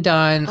everything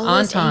done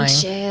on time,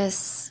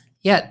 anxious.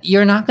 Yeah,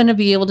 you're not going to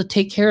be able to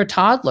take care of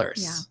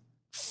toddlers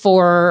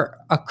for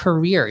a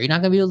career. You're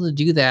not going to be able to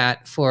do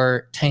that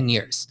for 10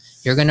 years.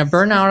 You're going to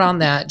burn out on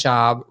that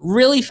job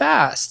really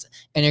fast,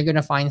 and you're going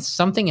to find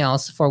something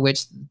else for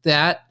which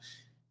that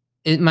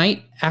it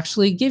might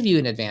actually give you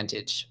an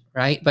advantage,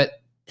 right?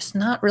 But it's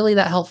not really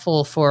that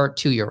helpful for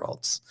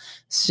 2-year-olds.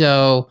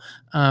 So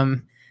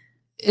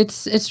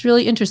it's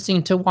really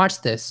interesting to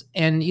watch this.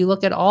 And you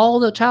look at all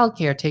the child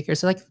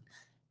caretakers, like,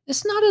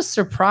 it's not a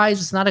surprise.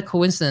 It's not a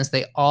coincidence.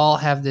 They all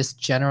have this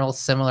general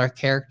similar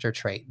character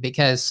trait,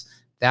 because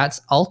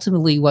that's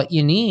ultimately what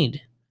you need.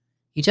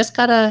 You just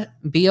got to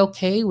be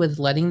okay with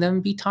letting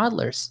them be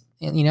toddlers.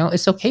 And,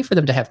 it's okay for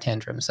them to have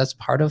tantrums. That's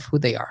part of who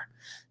they are.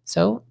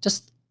 So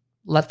just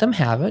let them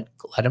have it,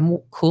 let them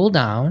cool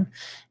down,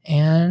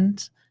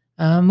 and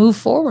move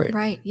forward.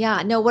 Right.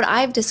 Yeah. No, what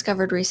I've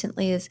discovered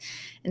recently is,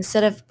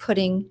 instead of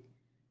putting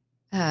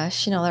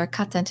Chanel or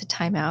Kata into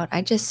timeout,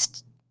 I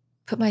just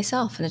put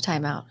myself in a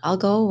timeout. I'll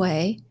go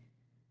away,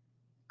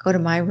 go to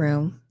my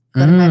room,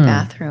 go to my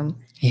bathroom.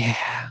 Yeah.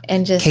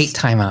 And just Kate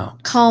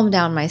timeout. Calm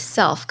down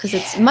myself, because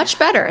it's much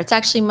better. It's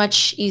actually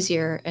much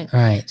easier.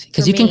 Right.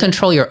 Because you can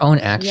control your own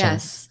actions.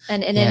 Yes.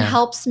 And it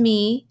helps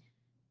me,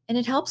 and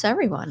it helps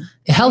everyone.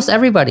 It helps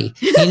everybody.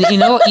 You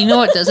know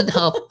what doesn't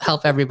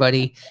help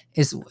everybody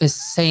is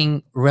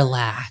saying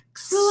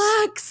relax.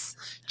 Relax.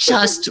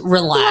 Just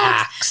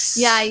relax.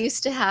 Yeah,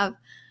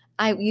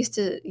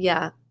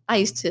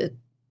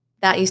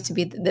 that used to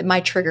be my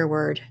trigger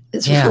word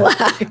is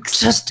relax.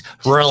 Just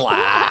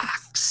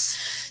relax.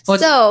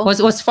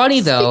 What's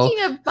funny though?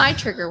 Speaking of my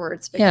trigger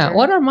words, Victor, yeah,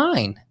 what are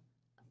mine?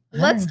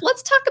 Let's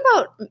talk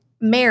about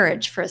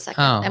marriage for a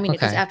second. Oh,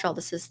 because after all,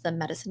 this is the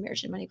Medicine,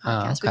 Marriage, and Money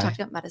podcast. We talked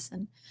about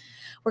medicine.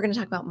 We're going to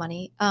talk about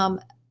money.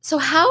 So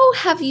how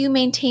have you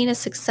maintained a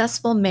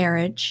successful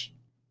marriage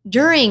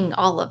during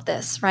all of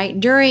this, right?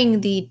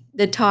 During the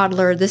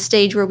toddler, the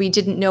stage where we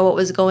didn't know what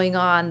was going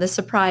on, the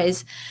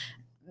surprise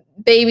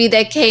baby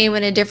that came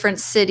in a different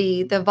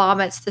city, the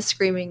vomits, the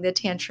screaming, the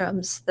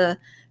tantrums, the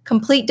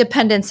complete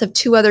dependence of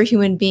two other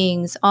human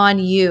beings on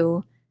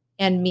you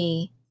and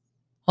me.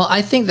 Well,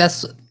 I think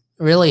that's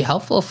really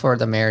helpful for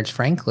the marriage,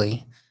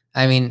 frankly.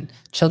 I mean,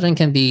 children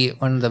can be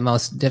one of the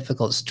most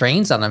difficult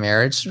strains on a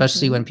marriage,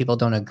 especially when people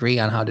don't agree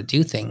on how to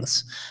do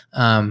things.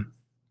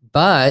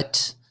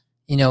 But,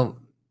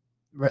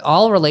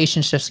 all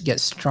relationships get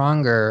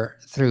stronger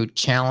through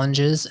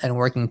challenges and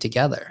working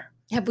together.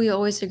 Have we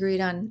always agreed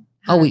on?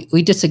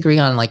 We disagree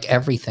on like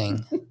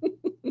everything.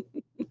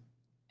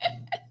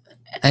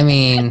 I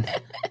mean,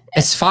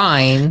 it's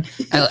fine.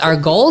 Our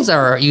goals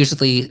are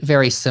usually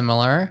very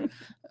similar,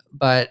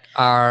 but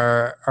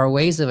our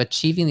ways of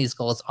achieving these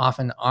goals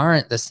often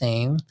aren't the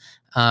same.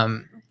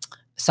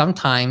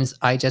 Sometimes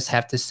I just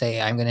have to say,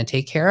 I'm going to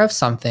take care of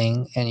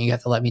something, and you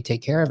have to let me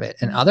take care of it.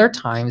 And other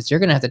times you're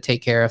going to have to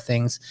take care of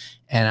things,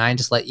 and I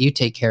just let you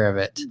take care of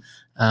it.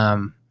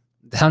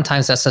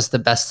 Sometimes that's just the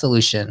best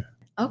solution.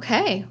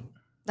 Okay.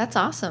 That's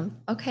awesome.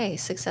 Okay.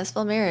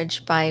 Successful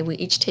marriage we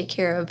each take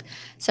care of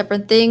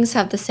separate things,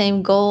 have the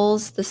same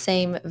goals, the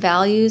same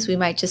values. We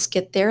might just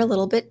get there a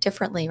little bit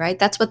differently, right?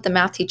 That's what the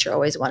math teacher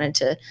always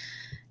wanted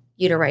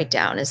you to write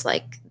down, is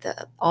like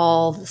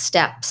all the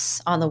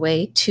steps on the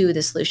way to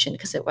the solution,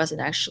 because it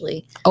wasn't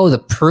actually. Oh, the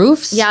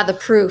proofs? Yeah, the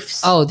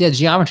proofs. Oh, the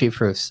geometry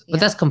proofs. But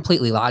that's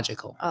completely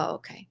logical. Oh,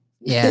 okay.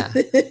 Yeah.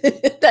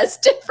 That's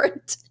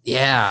different.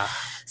 Yeah.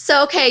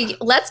 So, okay,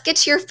 let's get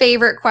to your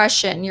favorite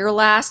question, your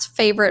last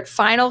favorite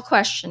final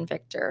question,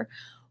 Victor.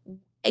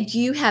 Do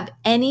you have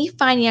any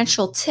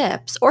financial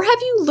tips, or have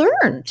you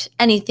learned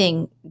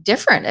anything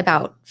different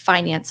about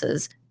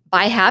finances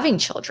by having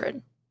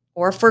children,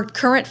 or for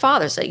current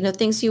fathers?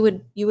 Things you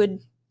would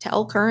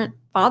tell current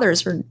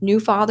fathers or new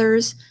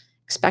fathers,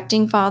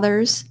 expecting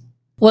fathers.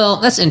 Well,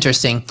 that's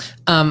interesting.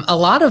 A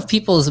lot of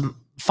people's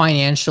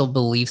financial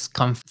beliefs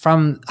come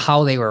from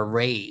how they were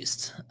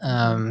raised.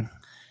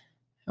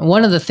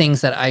 One of the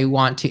things that I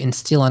want to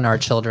instill in our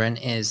children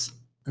is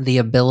the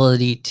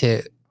ability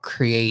to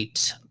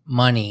create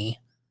money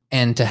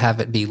and to have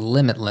it be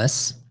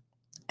limitless,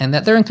 and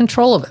that they're in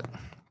control of it.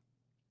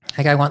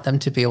 Like, I want them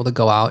to be able to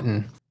go out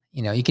and,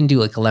 you can do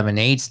like a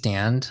lemonade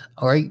stand,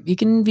 or you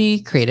can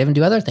be creative and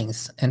do other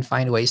things and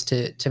find ways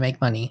to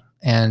make money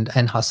and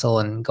hustle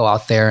and go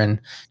out there and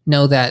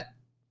know that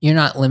you're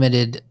not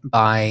limited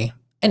by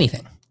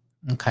anything.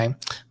 Okay.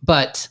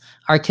 But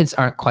our kids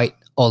aren't quite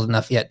old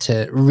enough yet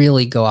to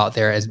really go out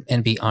there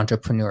and be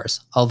entrepreneurs.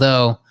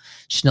 Although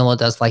Shanola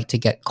does like to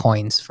get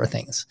coins for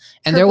things.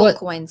 And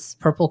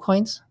purple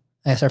coins.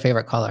 That's our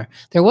favorite color.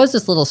 There was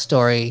this little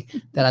story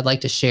that I'd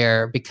like to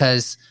share,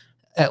 because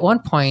at one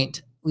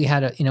point we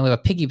had we have a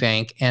piggy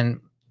bank,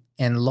 and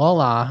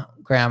Lola,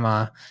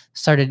 grandma,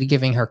 started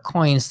giving her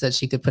coins that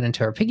she could put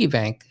into her piggy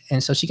bank.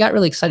 And so she got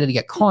really excited to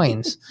get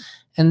coins.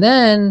 And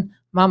then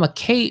Mama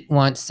Kate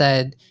once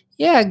said,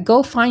 yeah,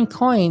 go find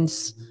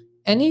coins.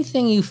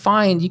 Anything you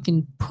find, you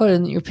can put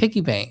in your piggy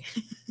bank.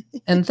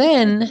 And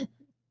then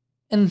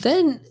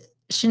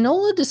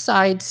Shanola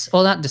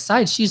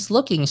she's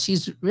looking,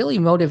 she's really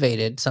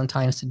motivated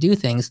sometimes to do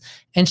things.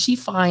 And she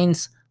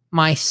finds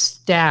my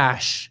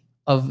stash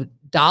of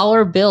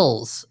dollar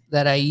bills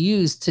that I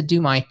use to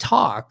do my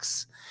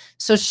talks.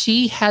 So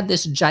she had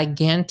this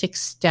gigantic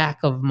stack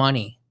of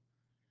money.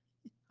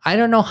 I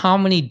don't know how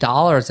many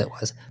dollars it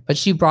was, but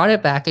she brought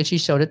it back and she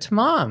showed it to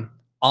Mom.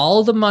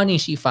 All the money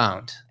she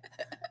found.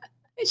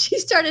 She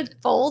started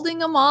folding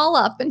them all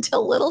up into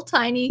little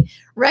tiny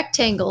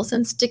rectangles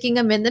and sticking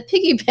them in the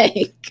piggy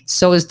bank.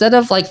 So instead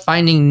of like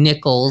finding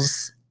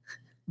nickels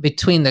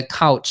between the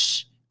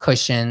couch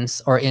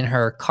cushions or in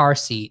her car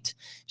seat,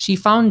 she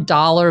found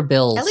dollar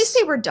bills. At least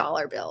they were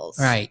dollar bills.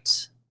 Right.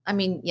 I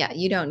mean, yeah,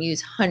 you don't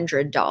use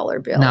 $100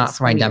 bills. Not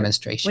for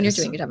demonstrations. When you're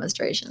doing your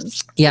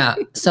demonstrations. Yeah.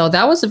 So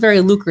that was a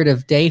very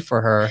lucrative day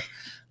for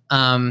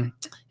her.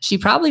 She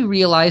probably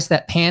realized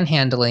that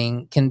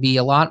panhandling can be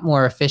a lot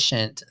more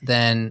efficient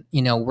than,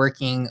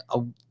 working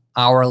a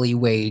hourly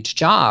wage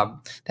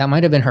job. That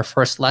might have been her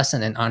first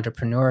lesson in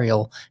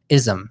entrepreneurialism.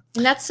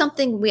 And that's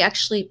something we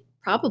actually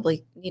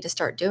probably need to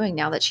start doing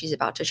now that she's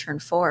about to turn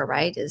 4,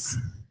 right? Is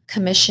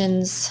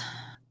commissions.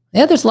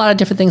 Yeah, there's a lot of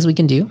different things we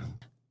can do.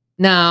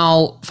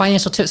 Now,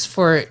 financial tips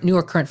for new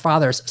or current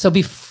fathers. So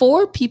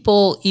before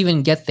people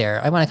even get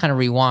there, I want to kind of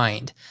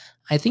rewind.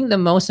 I think the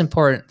most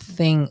important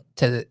thing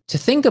to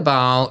think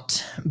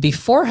about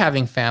before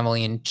having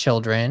family and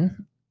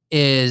children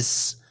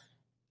is,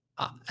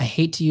 I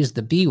hate to use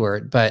the B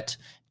word, but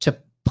to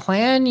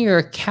plan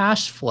your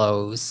cash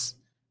flows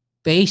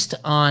based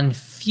on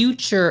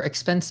future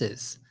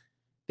expenses.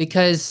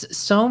 Because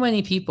so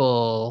many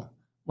people,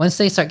 once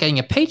they start getting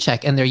a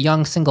paycheck and they're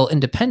young, single,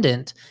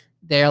 independent,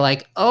 they're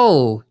like,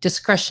 oh,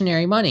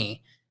 discretionary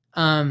money.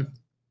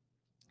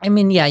 I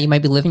mean, yeah, you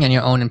might be living on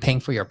your own and paying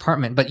for your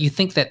apartment, but you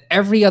think that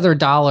every other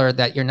dollar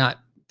that you're not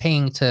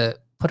paying to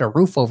put a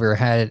roof over your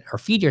head or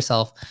feed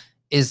yourself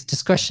is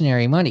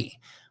discretionary money.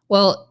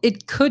 Well,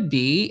 it could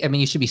be. I mean,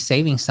 you should be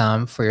saving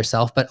some for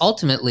yourself, but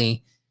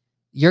ultimately,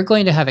 you're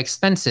going to have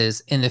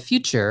expenses in the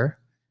future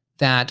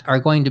that are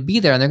going to be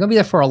there, and they're going to be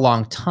there for a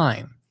long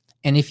time.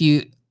 And if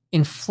you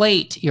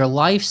inflate your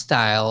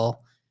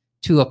lifestyle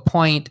to a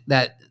point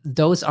that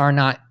those are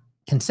not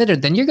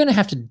considered, then you're going to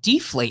have to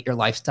deflate your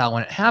lifestyle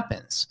when it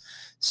happens.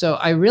 So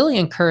I really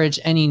encourage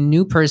any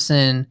new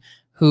person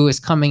who is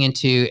coming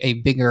into a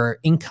bigger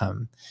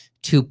income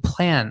to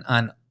plan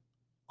on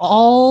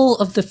all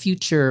of the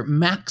future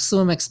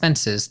maximum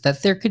expenses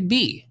that there could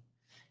be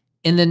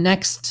in the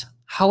next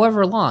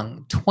however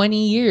long,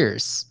 20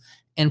 years,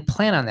 and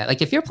plan on that.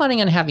 Like if you're planning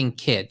on having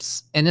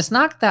kids and it's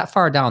not that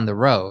far down the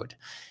road,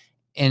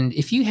 and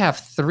if you have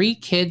 3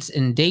 kids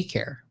in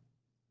daycare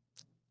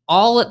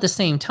all at the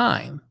same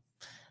time,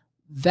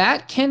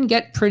 that can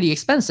get pretty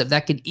expensive.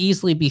 That could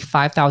easily be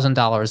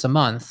 $5,000 a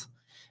month.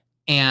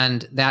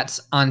 And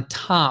that's on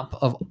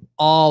top of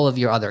all of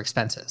your other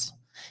expenses.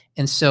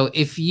 And so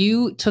if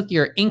you took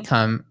your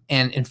income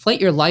and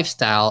inflate your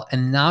lifestyle,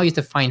 and now you have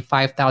to find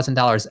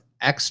 $5,000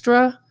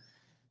 extra,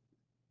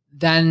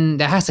 then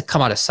that has to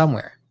come out of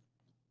somewhere.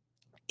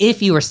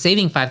 If you were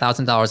saving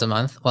 $5,000 a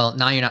month, well,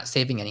 now you're not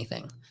saving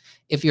anything.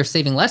 If you're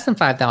saving less than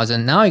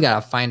 $5,000, now you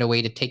got to find a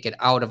way to take it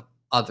out of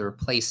other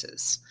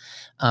places.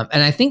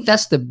 And I think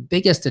that's the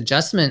biggest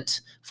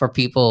adjustment for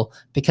people,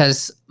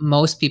 because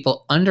most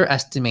people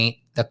underestimate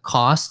the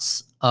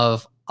costs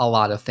of a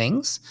lot of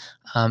things.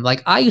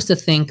 Like I used to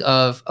think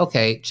of,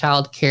 okay,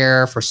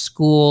 childcare for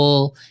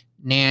school,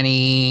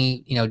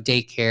 nanny,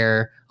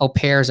 daycare. Au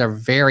pairs are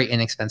very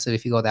inexpensive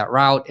if you go that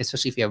route,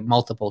 especially if you have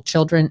multiple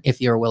children, if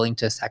you're willing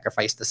to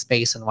sacrifice the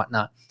space and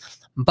whatnot.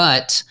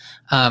 But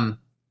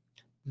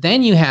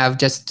then you have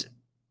just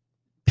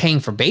paying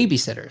for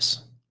babysitters,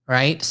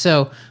 right?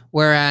 So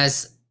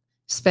whereas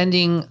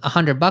spending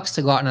 $100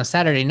 to go out on a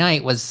Saturday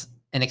night was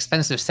an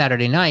expensive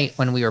Saturday night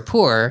when we were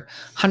poor,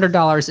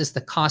 $100 is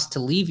the cost to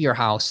leave your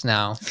house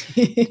now.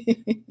 Yeah.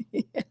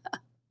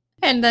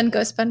 And then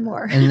go spend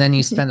more. And then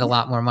you spend a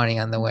lot more money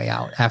on the way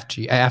out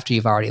after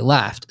you've already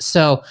left.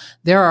 So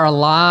there are a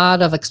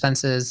lot of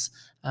expenses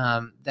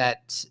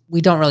that we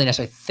don't really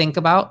necessarily think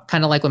about.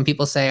 Kind of like when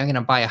people say, I'm going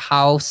to buy a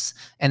house,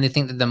 and they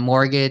think that the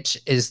mortgage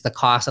is the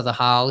cost of the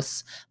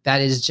house.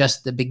 That is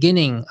just the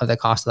beginning of the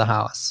cost of the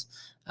house.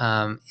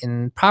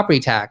 In property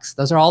tax,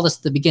 those are all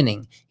just the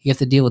beginning. You have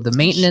to deal with the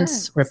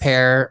maintenance,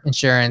 repair,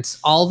 insurance,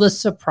 all the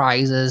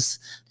surprises,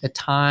 the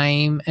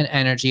time and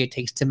energy it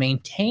takes to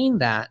maintain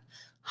that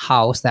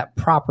house, that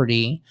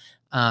property.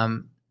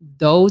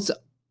 Those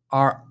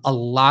are a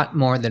lot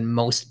more than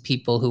most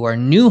people who are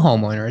new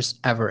homeowners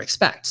ever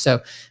expect. So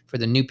for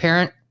the new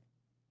parent,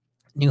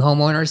 new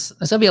homeowners,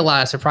 there's going to be a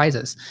lot of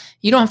surprises.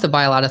 You don't have to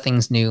buy a lot of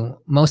things new.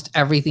 Most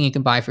everything you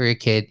can buy for your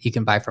kid, you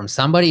can buy from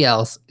somebody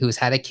else who's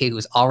had a kid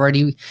who's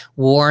already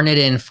worn it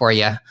in for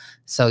you.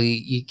 So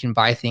you can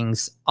buy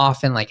things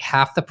often like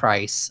half the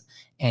price,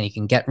 and you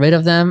can get rid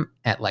of them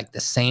at like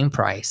the same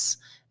price.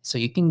 So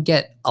you can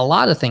get a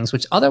lot of things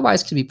which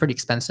otherwise could be pretty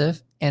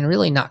expensive and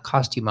really not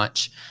cost you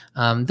much.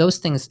 Those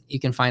things you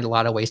can find a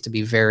lot of ways to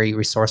be very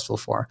resourceful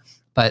for.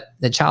 But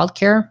the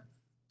childcare,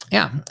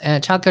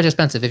 childcare is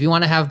expensive. If you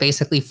want to have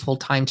basically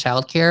full-time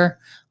childcare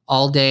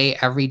all day,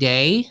 every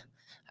day,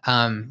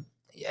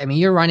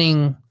 you're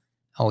running,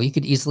 you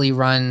could easily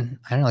run,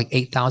 like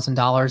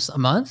 $8,000 a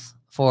month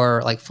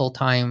for like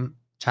full-time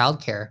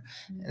childcare.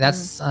 Mm-hmm.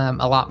 That's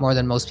a lot more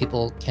than most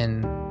people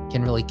can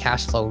really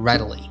cash flow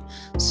readily.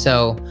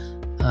 So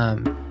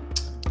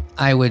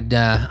I would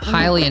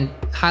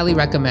highly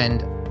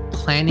recommend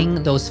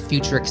planning those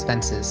future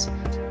expenses.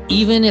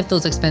 Even if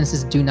those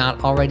expenses do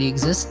not already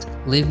exist,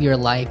 live your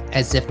life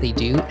as if they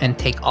do, and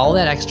take all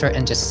that extra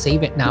and just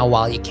save it now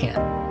while you can.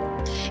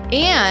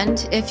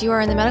 And if you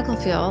are in the medical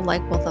field,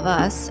 like both of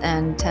us,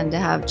 and tend to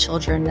have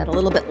children at a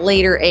little bit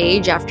later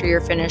age after you're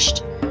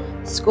finished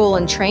school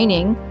and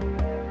training,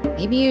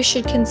 maybe you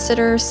should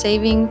consider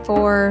saving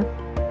for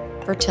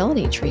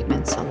fertility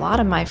treatments. A lot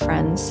of my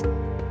friends,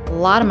 a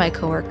lot of my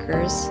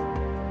coworkers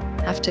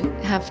have to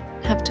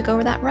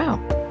go that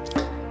route.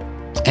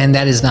 And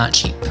that is not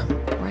cheap.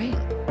 Right.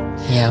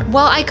 Yeah.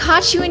 Well, I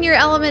caught you in your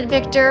element,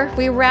 Victor.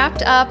 We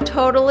wrapped up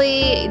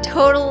totally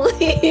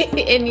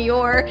in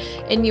your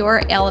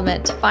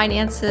element,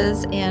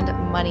 finances and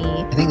money.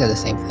 I think they're the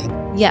same thing.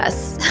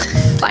 Yes.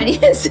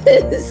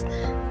 Finances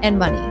and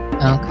money.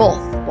 Okay.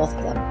 Both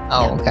of them.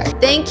 Oh, yeah. Okay.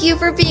 Thank you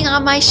for being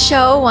on my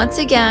show once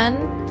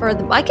again.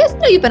 I guess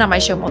you've been on my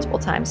show multiple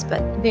times,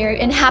 but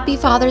and happy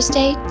Father's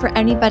Day for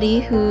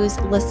anybody who's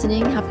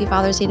listening. Happy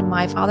Father's Day to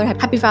my father.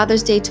 Happy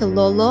Father's Day to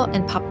Lolo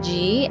and Papa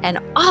G and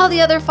all the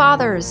other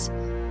fathers.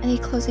 Any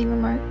closing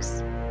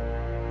remarks?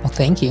 Well,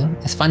 thank you.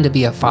 It's fun to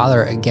be a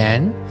father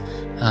again.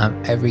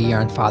 Every year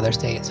on Father's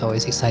Day, it's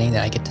always exciting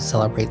that I get to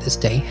celebrate this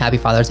day. Happy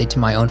Father's Day to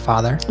my own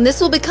father. And this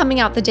will be coming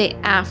out the day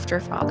after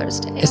Father's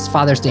Day. It's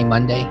Father's Day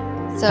Monday.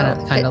 So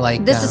kind of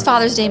like this is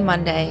Father's Day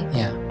Monday.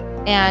 Yeah.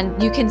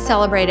 And you can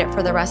celebrate it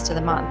for the rest of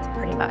the month,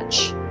 pretty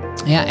much.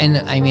 Yeah, and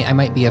I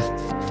might be a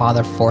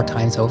father 4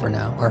 times over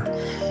now, or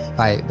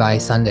by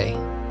Sunday.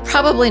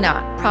 Probably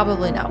not.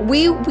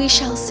 We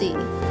shall see.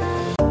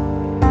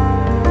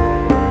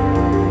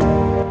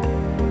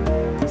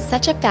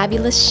 Such a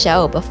fabulous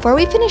show. Before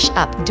we finish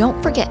up,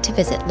 don't forget to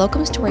visit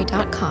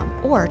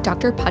locumstory.com or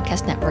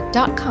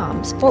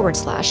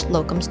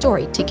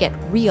drpodcastnetwork.com/locumstory to get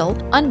real,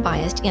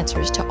 unbiased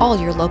answers to all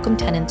your locum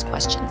tenens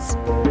questions.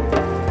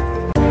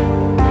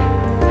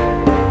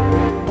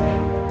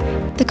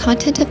 The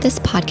content of this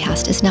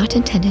podcast is not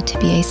intended to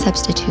be a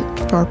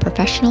substitute for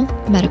professional,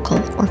 medical,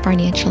 or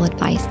financial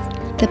advice.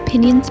 The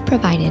opinions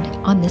provided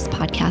on this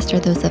podcast are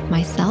those of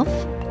myself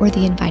or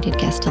the invited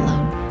guest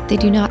alone. They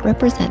do not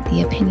represent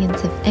the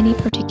opinions of any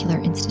particular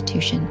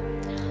institution.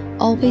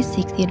 Always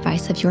seek the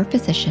advice of your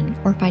physician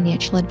or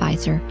financial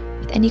advisor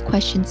with any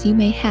questions you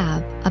may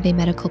have of a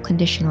medical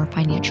condition or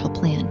financial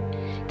plan.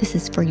 This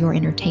is for your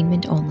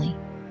entertainment only.